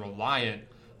has been reliant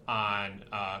on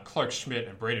Clark Schmidt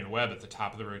and Braden Webb at the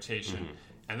top of the rotation,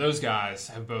 and those guys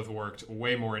have both worked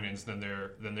way more innings than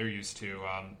they're used to.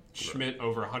 Schmidt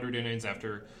over 100 innings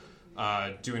after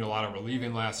doing a lot of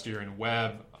relieving last year, and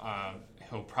Webb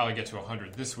he'll probably get to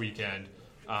 100 this weekend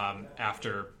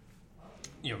after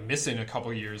missing a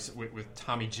couple years with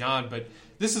Tommy John. But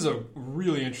this is a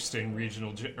really interesting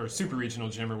regional or super regional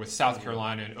Jimmer with South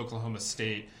Carolina and Oklahoma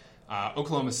State.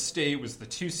 Oklahoma State was the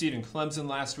 2 seed in Clemson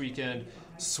last weekend,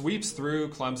 sweeps through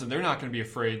Clemson. They're not going to be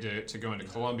afraid to go into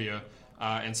Columbia.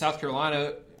 And South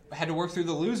Carolina had to work through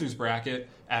the losers bracket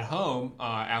at home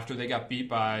after they got beat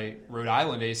by Rhode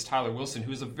Island ace Tyler Wilson,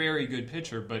 who is a very good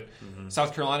pitcher. But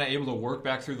South Carolina able to work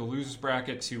back through the losers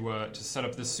bracket to set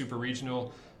up this super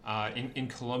regional in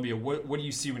Columbia. What do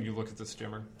you see when you look at this,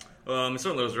 Jimmer? I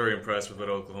certainly was very impressed with what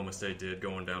Oklahoma State did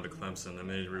going down to Clemson. I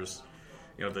mean, it was...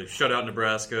 they shut out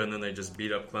Nebraska and then they just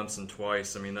beat up Clemson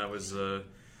twice. I mean, that was a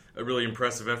really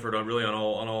impressive effort on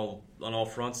all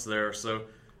fronts there. So,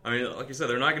 I mean, like you said,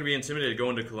 they're not going to be intimidated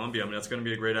going to Columbia. I mean, that's going to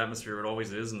be a great atmosphere. It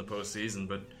always is in the postseason.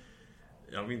 But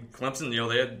I mean, Clemson,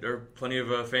 there are plenty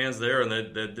of fans there, and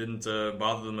that didn't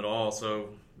bother them at all. So,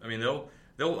 I mean, I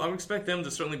would expect them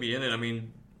to certainly be in it. I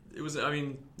mean,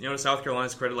 to South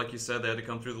Carolina's credit, like you said, they had to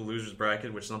come through the losers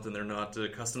bracket, which is something they're not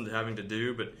accustomed to having to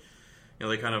do. But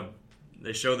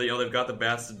they showed that they've got the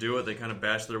bats to do it. They kind of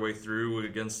bashed their way through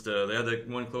against. They had that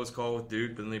one close call with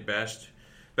Duke, but then they bashed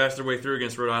their way through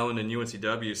against Rhode Island and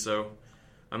UNCW. So,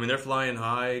 I mean, they're flying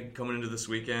high coming into this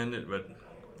weekend. But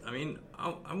I mean,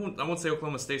 I won't say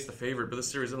Oklahoma State's the favorite, but this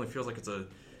series only feels like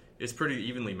it's pretty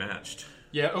evenly matched.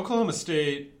 Yeah, Oklahoma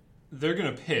State, they're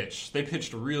going to pitch. They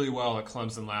pitched really well at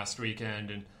Clemson last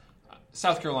weekend, and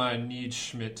South Carolina needs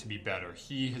Schmidt to be better.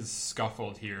 He has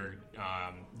scuffled here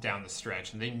down the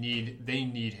stretch, and they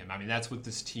need him. I mean, that's what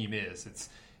this team is.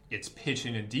 It's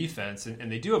pitching and defense,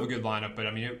 and they do have a good lineup. But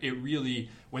I mean, it really,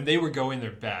 when they were going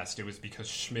their best, it was because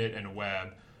Schmidt and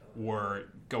Webb were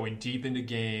going deep into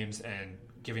games and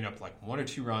giving up like 1 or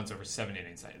 2 runs over 7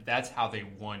 innings. That's how they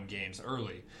won games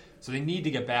early. So they need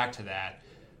to get back to that,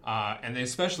 and they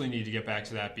especially need to get back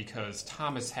to that because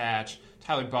Thomas Hatch,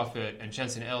 Tyler Buffett, and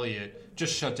Jensen Elliott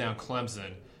just shut down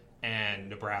Clemson and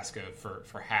Nebraska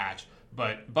for Hatch.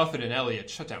 But Buffett and Elliott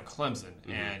shut down Clemson,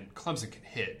 and Clemson can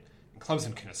hit. And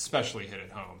Clemson can especially hit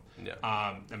at home. Yeah.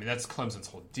 I mean, that's Clemson's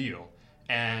whole deal.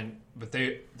 But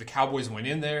the Cowboys went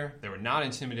in there. They were not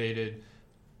intimidated.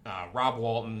 Rob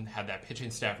Walton had that pitching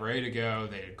staff ready to go.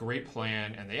 They had a great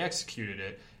plan, and they executed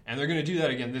it. And they're going to do that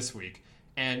again this week.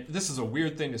 And this is a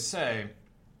weird thing to say.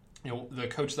 The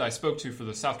coach that I spoke to for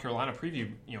the South Carolina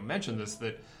preview, mentioned this,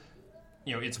 that,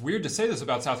 it's weird to say this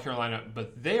about South Carolina,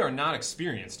 but they are not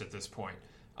experienced at this point.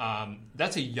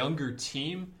 That's a younger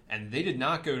team, and they did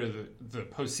not go to the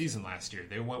postseason last year.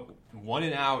 They went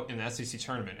 1-out in the SEC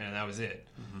tournament, and that was it.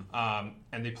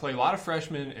 And they play a lot of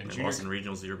freshmen and junior. Lost in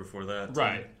regionals the year before that.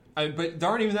 Right. But there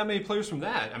aren't even that many players from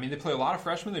that. I mean, they play a lot of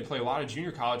freshmen. They play a lot of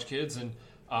junior college kids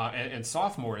and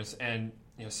sophomores. And,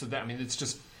 so that, I mean,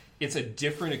 it's a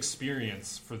different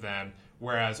experience for them,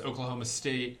 whereas Oklahoma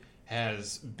State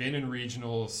has been in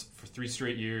regionals for 3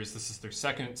 straight years. This is their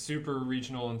second super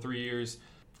regional in 3 years.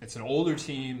 It's an older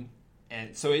team,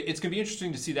 and so it's going to be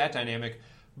interesting to see that dynamic.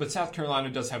 But South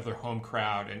Carolina does have their home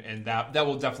crowd, and that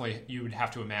will definitely, you would have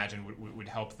to imagine, would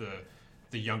help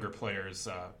the younger players,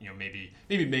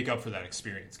 maybe make up for that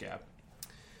experience gap.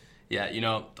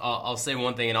 Yeah, I'll say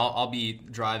one thing, and I'll be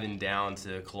driving down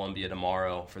to Columbia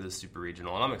tomorrow for the Super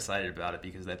Regional, and I'm excited about it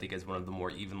because I think it's one of the more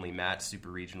evenly matched Super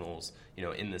Regionals,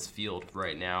 in this field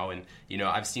right now. And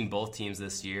I've seen both teams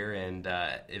this year, and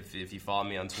if you follow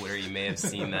me on Twitter, you may have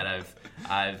seen that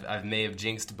I may have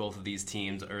jinxed both of these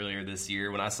teams earlier this year.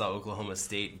 When I saw Oklahoma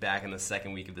State back in the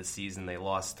second week of the season, they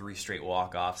lost 3 straight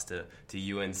walk-offs to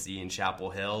UNC and Chapel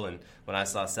Hill, and when I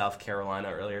saw South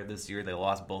Carolina earlier this year, they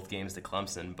lost both games to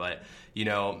Clemson. But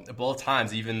both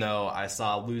times, even though I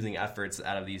saw losing efforts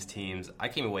out of these teams, I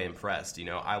came away impressed.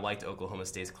 I liked Oklahoma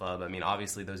State's club. I mean,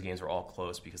 obviously those games were all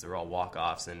close because they were all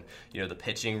walk-offs, and the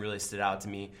pitching really stood out to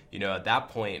me. At that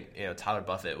point, Tyler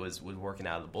Buffett was working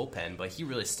out of the bullpen, but he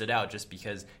really stood out just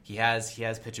because he has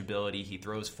pitchability. He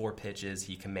throws 4 pitches,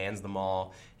 he commands them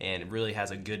all, and really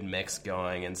has a good mix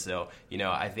going. And so,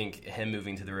 I think him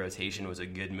moving to the rotation was a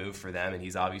good move for them, and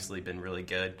he's obviously been really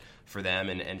good for them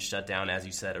and shut down, as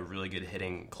you said, a really good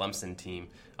hitting Clemson team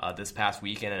this past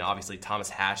weekend. And obviously Thomas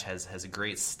Hatch has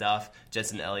great stuff.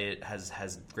 Jetson Elliott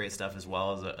has great stuff as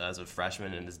well as a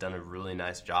freshman, and has done a really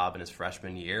nice job in his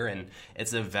freshman year. And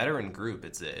it's a veteran group.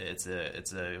 It's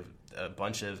a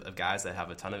bunch of guys that have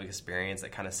a ton of experience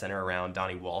that kind of center around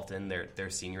Donnie Walton, their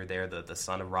senior there, the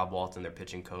son of Rob Walton, their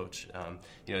pitching coach.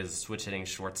 He's a switch hitting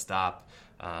shortstop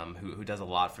who does a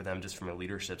lot for them just from a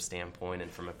leadership standpoint and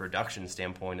from a production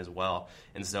standpoint as well.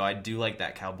 And so I do like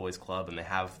that Cowboys club, and they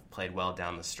have played well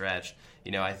down the stretch.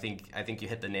 I think you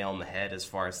hit the nail on the head as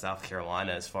far as South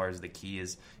Carolina, as far as the key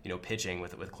is, pitching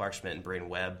with Clark Schmidt and Braden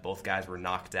Webb. Both guys were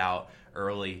knocked out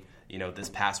early, this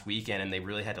past weekend, and they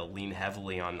really had to lean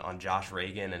heavily on Josh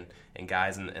Reagan and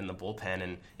guys in the bullpen.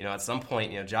 And, at some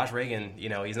point, Josh Reagan,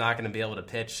 he's not going to be able to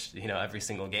pitch, every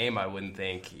single game, I wouldn't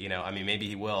think. Maybe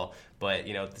he will, but,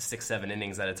 6-7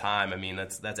 innings at a time,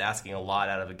 that's asking a lot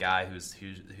out of a guy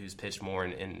who's pitched more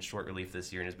in short relief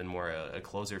this year and has been more a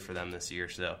closer for them this year.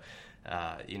 So,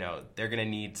 they're going to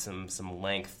need some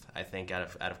length, I think, out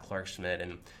of Clark Schmidt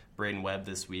and Braden Webb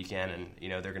this weekend,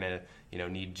 and they're going to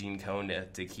need Gene Cohn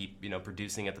to keep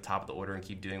producing at the top of the order and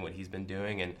keep doing what he's been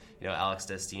doing, and Alex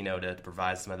Destino to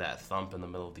provide some of that thump in the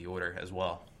middle of the order as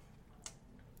well.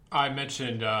 I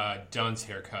mentioned Dunn's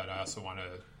haircut. I also want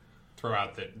to throw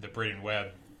out that Braden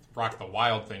Webb rocked the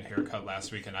Wild Thing haircut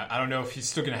last week, and I don't know if he's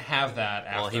still going to have that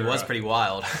after. Well, he was pretty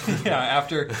wild. Yeah,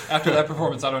 after that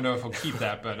performance, I don't know if he'll keep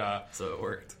that, but so it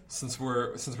worked. Since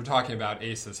we're talking about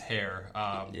Ace's hair,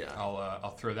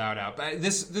 I'll throw that out. But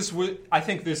I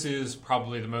think this is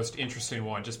probably the most interesting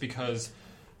one, just because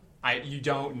you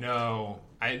don't know.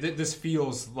 This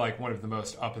feels like one of the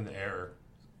most up in the air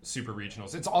super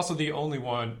regionals. It's also the only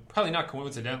one, probably not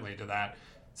coincidentally to that,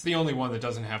 it's the only one that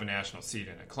doesn't have a national seed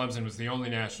in it. Clemson was the only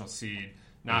national seed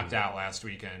knocked out last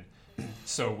weekend.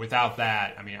 So without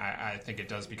that, I think it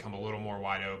does become a little more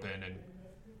wide open.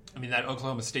 And that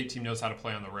Oklahoma State team knows how to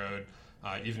play on the road,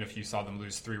 even if you saw them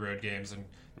lose 3 road games and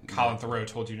Colin Thoreau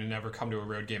told you to never come to a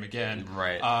road game again.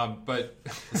 Right. But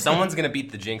someone's going to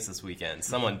beat the jinx this weekend.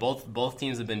 Both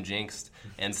teams have been jinxed,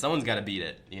 and someone's got to beat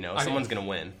it. Someone's going to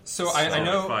win. So I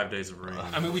know 5 days of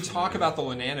rain. We talk about the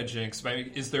Lanana jinx, but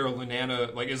is there a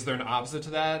Lanana, is there an opposite to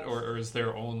that, or is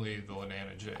there only the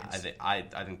Lanana jinx? I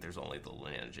think there's only the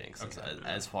Lanana jinx,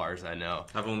 as far as I know.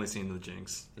 I've only seen the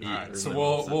jinx. All right, so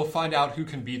we'll find out who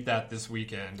can beat that this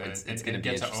weekend and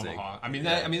get to Omaha.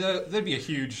 That'd be a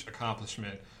huge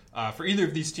accomplishment. For either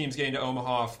of these teams getting to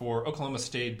Omaha. For Oklahoma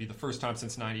State, it'd be the first time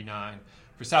since '99.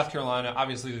 For South Carolina,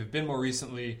 obviously they've been more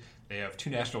recently. They have 2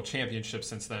 national championships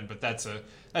since then, but that's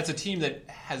a team that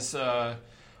has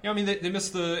they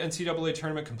missed the NCAA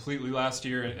tournament completely last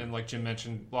year, and like Jim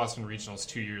mentioned, lost in regionals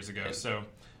 2 years ago. So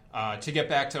to get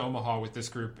back to Omaha with this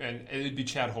group, and it'd be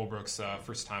Chad Holbrook's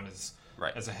first time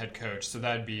as a head coach. So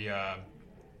that'd be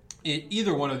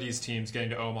either one of these teams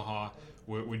getting to Omaha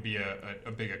would be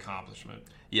a big accomplishment.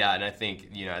 Yeah, and I think,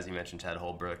 as you mentioned, Chad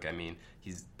Holbrook,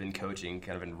 he's been coaching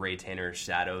kind of in Ray Tanner's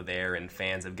shadow there, and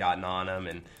fans have gotten on him,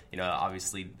 and,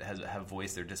 obviously have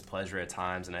voiced their displeasure at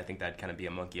times, and I think that'd kind of be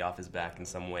a monkey off his back in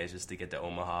some ways just to get to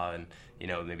Omaha, and,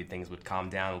 maybe things would calm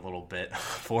down a little bit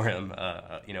for him,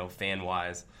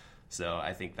 fan-wise. So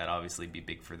I think that'd obviously be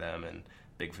big for them and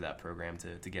big for that program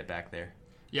to get back there.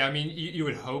 Yeah, you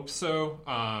would hope so,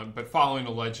 but following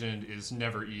a legend is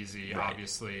never easy, right.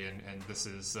 Obviously, and this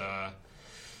is,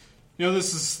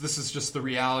 this is just the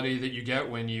reality that you get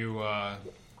when you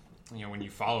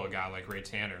follow a guy like Ray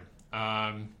Tanner.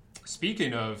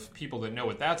 Speaking of people that know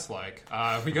what that's like,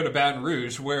 we go to Baton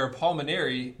Rouge, where Paul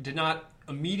Mainieri did not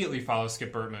immediately follow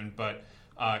Skip Bertman, but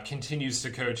continues to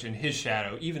coach in his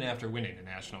shadow, even after winning a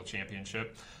national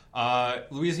championship.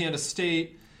 Louisiana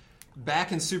State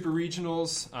Back in Super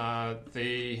Regionals,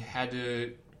 they had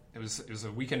to. It was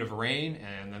a weekend of rain,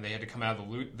 and then they had to come out of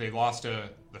the loop. They lost the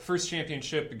first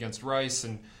championship against Rice,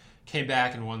 and came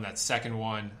back and won that second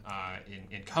one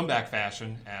in comeback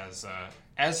fashion, as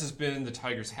has been the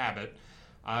Tigers' habit.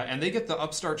 And they get the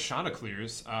upstart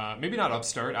Chanticleers. Maybe not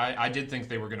upstart. I did think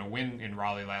they were going to win in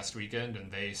Raleigh last weekend,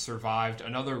 and they survived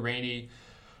another rainy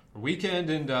weekend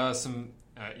and a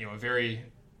very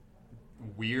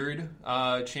weird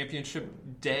championship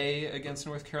day against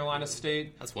North Carolina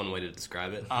State. That's one way to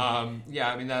describe it.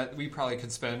 That we probably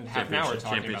could spend half an hour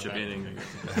talking about that. Inning.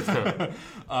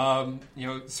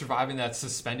 Surviving that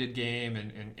suspended game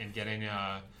and getting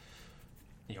a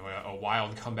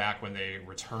wild comeback when they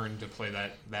returned to play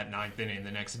that ninth inning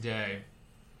the next day.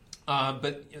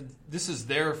 But this is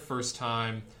their first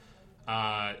time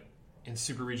in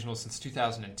Super Regional since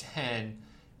 2010,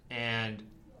 and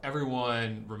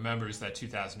everyone remembers that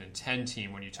 2010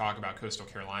 team when you talk about Coastal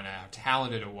Carolina, how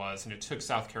talented it was, and it took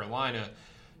South Carolina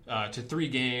to 3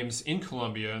 games in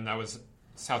Columbia, and that was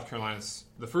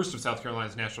the first of South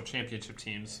Carolina's national championship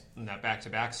teams in that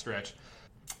back-to-back stretch.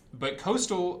 But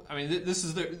Coastal, this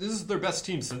is their best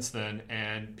team since then,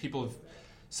 and people have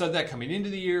said that coming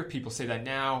into the year. People say that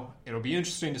now. It'll be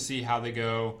interesting to see how they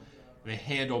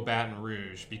handle Baton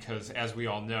Rouge, because as we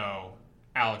all know,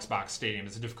 Alex Box Stadium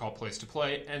is a difficult place to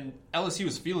play, and LSU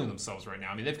is feeling themselves right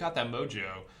now. They've got that mojo.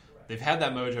 They've had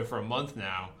that mojo for a month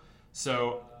now.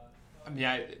 So,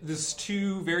 this is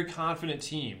 2 very confident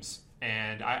teams,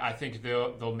 and I think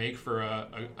they'll make for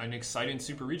an exciting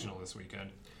Super Regional this weekend.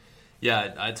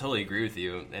 Yeah, I totally agree with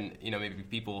you. And, maybe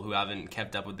people who haven't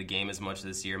kept up with the game as much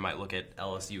this year might look at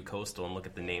LSU Coastal and look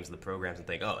at the names of the programs and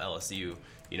think, oh, LSU,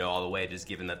 all the way, just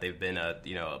given that they've been a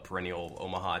perennial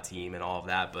Omaha team and all of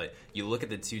that. But you look at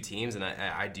the 2 teams, and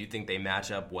I do think they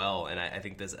match up well. And I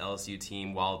think this LSU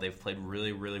team, while they've played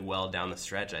really, really well down the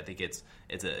stretch, I think it's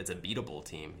a beatable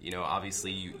team.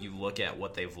 Obviously, you look at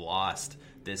what they've lost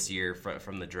this year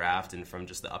from the draft and from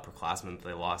just the upperclassmen that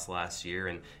they lost last year,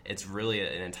 and it's really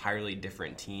an entirely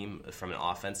different team from an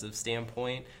offensive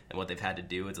standpoint, and what they've had to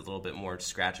do is a little bit more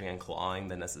scratching and clawing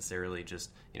than necessarily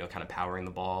just kind of powering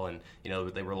the ball, and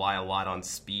they rely a lot on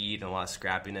speed and a lot of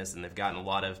scrappiness, and they've gotten a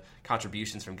lot of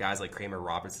contributions from guys like Kramer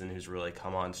Robertson, who's really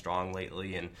come on strong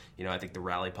lately, and I think the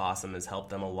Rally Possum has helped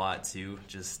them a lot too,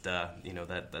 just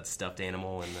that stuffed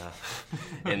animal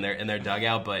in their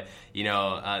dugout. But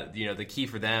the key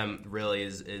for them really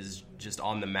is just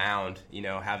on the mound,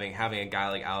 having a guy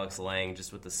like Alex Lang,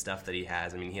 just with the stuff that he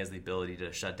has. He has the ability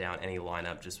to shut down any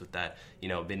lineup just with that,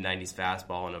 mid-90s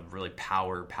fastball and a really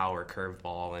power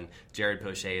curveball. And Jared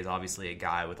Poche is obviously a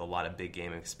guy with a lot of big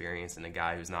game experience and a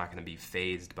guy who's not going to be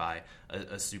fazed by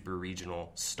a Super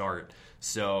Regional start.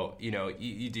 So,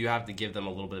 you do have to give them a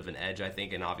little bit of an edge, I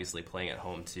think, and obviously playing at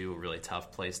home, too, a really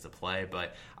tough place to play.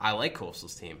 But I like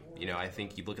Coastal's team. I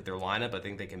think you look at their lineup, I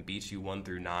think they can beat you 1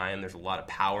 through 9. There's a lot of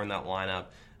power in that lineup,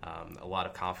 a lot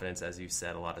of confidence, as you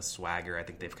said, a lot of swagger. I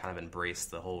think they've kind of embraced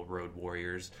the whole Road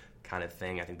Warriors kind of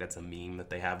thing. I think that's a meme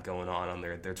that they have going on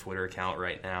their Twitter account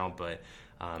right now. But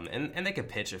and they can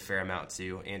pitch a fair amount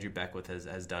too. Andrew Beckwith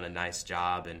has done a nice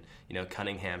job, and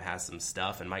Cunningham has some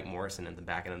stuff, and Mike Morrison in the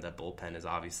back end of that bullpen has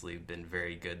obviously been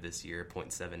very good this year,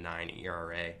 .79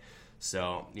 ERA.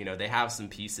 So they have some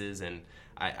pieces, and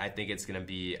I think it's going to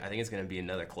be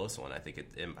another close one. I think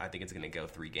it's going to go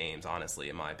 3 games, honestly,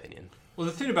 in my opinion. Well,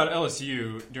 the thing about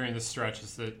LSU during this stretch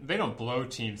is that they don't blow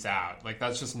teams out.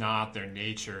 That's just not their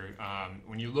nature.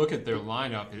 When you look at their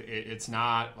lineup, it's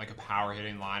not like a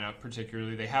power-hitting lineup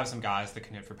particularly. They have some guys that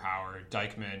can hit for power.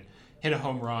 Dykeman hit a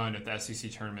home run at the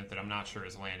SEC tournament that I'm not sure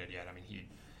has landed yet.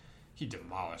 He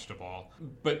demolished a ball.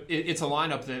 But it's a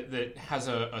lineup that has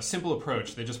a simple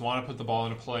approach. They just want to put the ball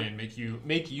into play and make you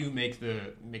make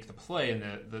the play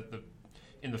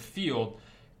in the field.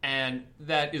 And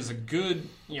that is a good,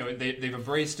 they've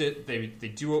embraced it, they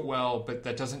do it well, but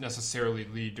that doesn't necessarily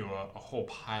lead to a whole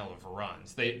pile of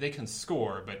runs. They can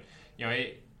score, but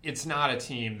it's not a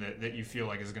team that you feel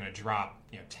like is going to drop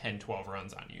 10, 12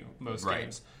 runs on you most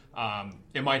games.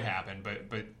 It might happen,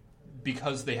 but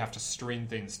because they have to string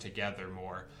things together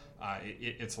more,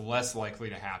 it's less likely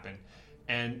to happen.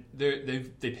 And they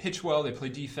pitch well, they play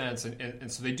defense,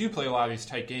 and so they do play a lot of these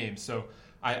tight games. So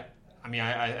I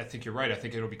think you're right. I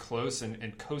think it'll be close,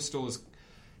 and Coastal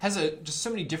has just so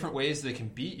many different ways they can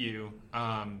beat you.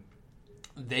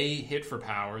 They hit for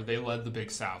power. They led the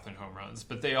Big South in home runs,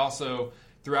 but they also,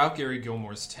 throughout Gary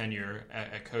Gilmore's tenure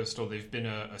at Coastal, they've been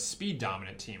a speed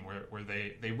dominant team where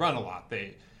they run a lot.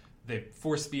 They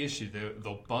force the issue.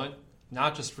 They'll bunt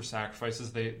not just for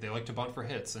sacrifices. They like to bunt for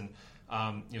hits, and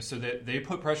so they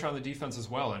put pressure on the defense as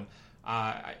well. And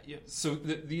So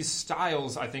these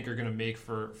styles, I think, are going to make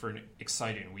for an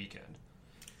exciting weekend.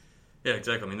 Yeah,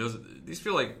 exactly. I mean, these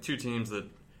feel like two teams that,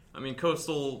 I mean,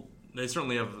 Coastal, they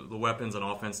certainly have the weapons on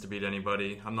offense to beat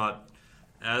anybody. I'm not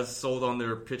as sold on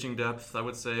their pitching depth, I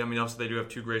would say. I mean, obviously they do have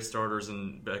two great starters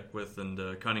in Beckwith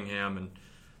and Cunningham, and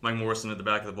Mike Morrison at the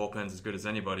back of the bullpen is as good as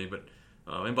anybody. But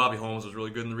and Bobby Holmes was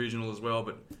really good in the regional as well.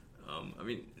 But I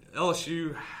mean,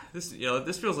 LSU, this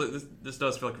feels like this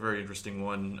does feel like a very interesting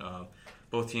one.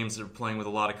 Both teams are playing with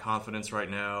a lot of confidence right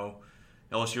now.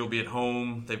 LSU will be at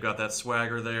home. They've got that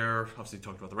swagger there. Obviously,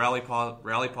 talked about the rally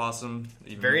possum.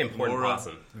 Very important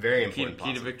possum. Very important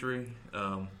key to victory.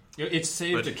 It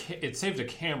saved a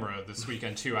camera this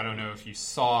weekend too. I don't know if you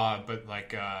saw, but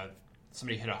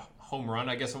somebody hit a home run,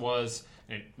 I guess it was,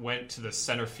 and it went to the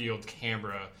center field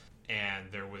camera, and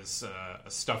there was a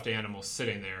stuffed animal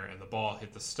sitting there, and the ball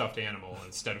hit the stuffed animal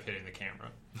instead of hitting the camera.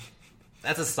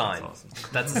 That's a sign. That's awesome.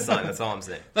 That's a sign. That's all I'm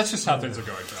saying. That's just how things are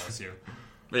going for LSU.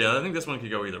 But yeah, I think this one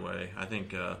could go either way. I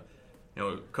think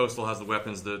Coastal has the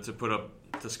weapons to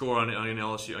score on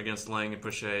LSU against Lang and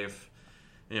Pache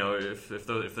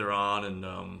if they're on,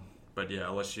 and but yeah,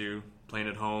 LSU playing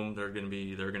at home, they're going to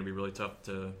be really tough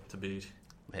to beat.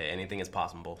 Hey, anything is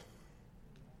possible.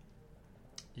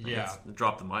 Yeah,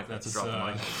 drop the mic. That's drop the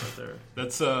mic right there.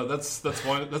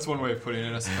 That's one way of putting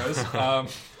it, I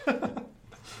suppose.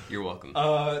 You're welcome.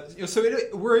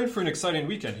 We're in for an exciting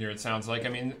weekend here. It sounds like. I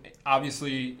mean,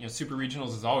 obviously, Super Regionals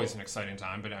is always an exciting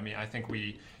time, but I mean, I think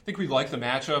we like the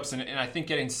matchups, and I think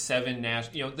getting 7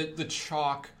 the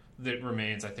chalk that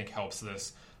remains, I think, helps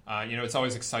this. It's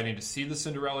always exciting to see the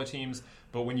Cinderella teams,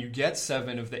 but when you get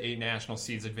 7 of the 8 national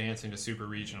seeds advancing to Super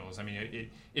Regionals, I mean,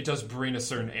 it does bring a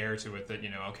certain air to it that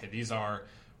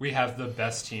we have the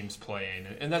best teams playing,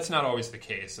 and that's not always the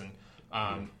case.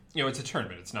 And it's a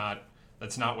tournament.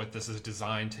 That's not what this is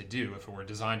designed to do. If it were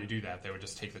designed to do that, they would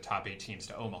just take the top 8 teams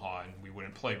to Omaha, and we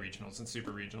wouldn't play regionals and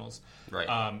Super Regionals.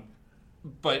 Right.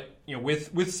 But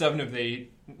with 7 of the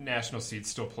 8 national seeds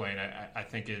still playing, I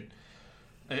think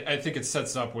it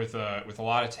sets up with a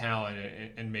lot of talent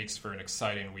and makes for an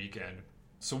exciting weekend.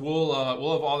 So we'll have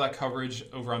all that coverage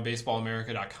over on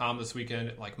BaseballAmerica.com this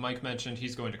weekend. Like Mike mentioned,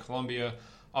 he's going to Columbia.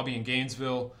 I'll be in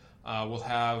Gainesville. We'll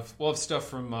have stuff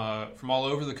from all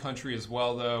over the country as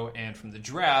well, though, and from the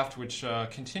draft, which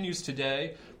continues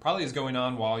today. Probably is going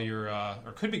on while you're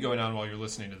or could be going on while you're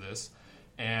listening to this.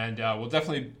 And we'll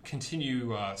definitely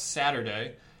continue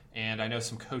Saturday, and I know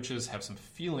some coaches have some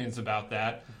feelings about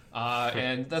that,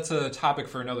 and that's a topic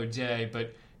for another day.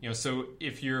 But so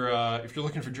if you're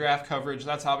looking for draft coverage,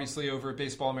 that's obviously over at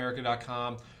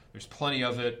BaseballAmerica.com. There's plenty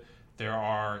of it. There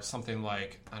are something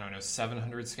like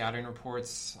 700 scouting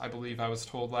reports, I believe I was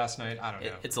told last night. I don't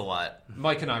know. It's a lot.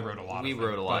 Mike and I wrote a lot. We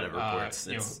wrote a lot of reports.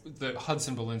 The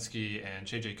Hudson Belinsky and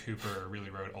J.J. Cooper really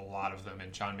wrote a lot of them,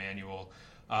 and John Manuel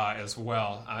as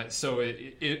well. So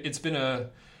it's been a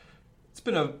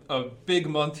big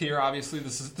month here. Obviously,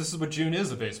 this is what June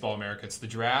is at Baseball America. It's the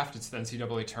draft, it's the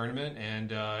NCAA tournament,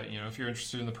 and if you're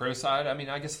interested in the pro side, I mean,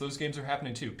 I guess those games are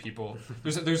happening too.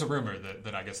 There's a rumor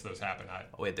that I guess those happen.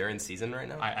 Wait, they're in season right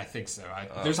now? I think so.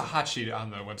 There's a hot sheet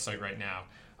on the website right now.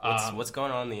 What's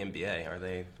going on in the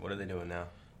NBA? What are they doing now?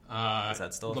 Is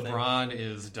that still a thing? LeBron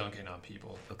is dunking on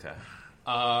people. Okay.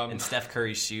 And Steph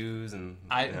Curry's shoes and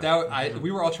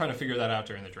we were all trying to figure that out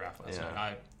during the draft last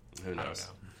night. Who knows? I don't know.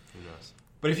 Who knows?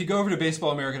 But if you go over to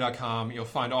BaseballAmerica.com, you'll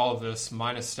find all of this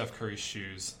minus Steph Curry's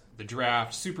shoes. The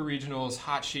draft, Super Regionals,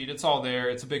 hot sheet, it's all there.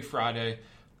 It's a big Friday.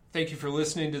 Thank you for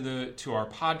listening to our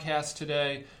podcast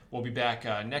today. We'll be back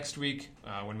next week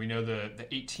when we know the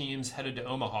 8 teams headed to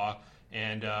Omaha,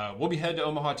 and we'll be headed to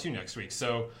Omaha too next week.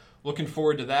 So looking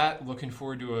forward to that. Looking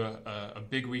forward to a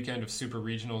big weekend of Super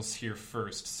Regionals here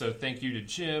first. So thank you to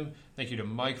Jim. Thank you to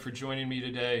Mike for joining me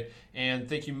today. And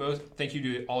thank you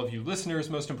to all of you listeners,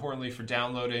 most importantly, for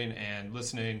downloading and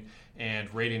listening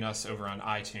and rating us over on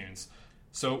iTunes.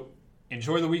 So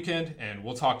enjoy the weekend, and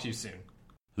we'll talk to you soon.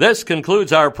 This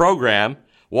concludes our program.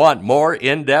 Want more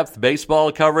in-depth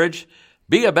baseball coverage?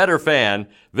 Be a better fan.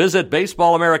 Visit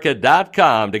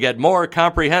BaseballAmerica.com to get more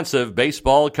comprehensive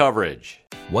baseball coverage.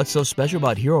 What's so special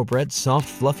about Hero Bread's soft,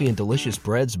 fluffy, and delicious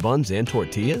breads, buns, and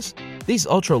tortillas? These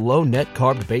ultra-low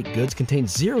net-carb baked goods contain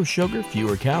 0 sugar,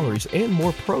 fewer calories, and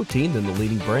more protein than the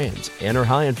leading brands, and are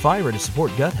high in fiber to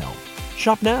support gut health.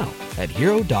 Shop now at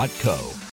Hero.co.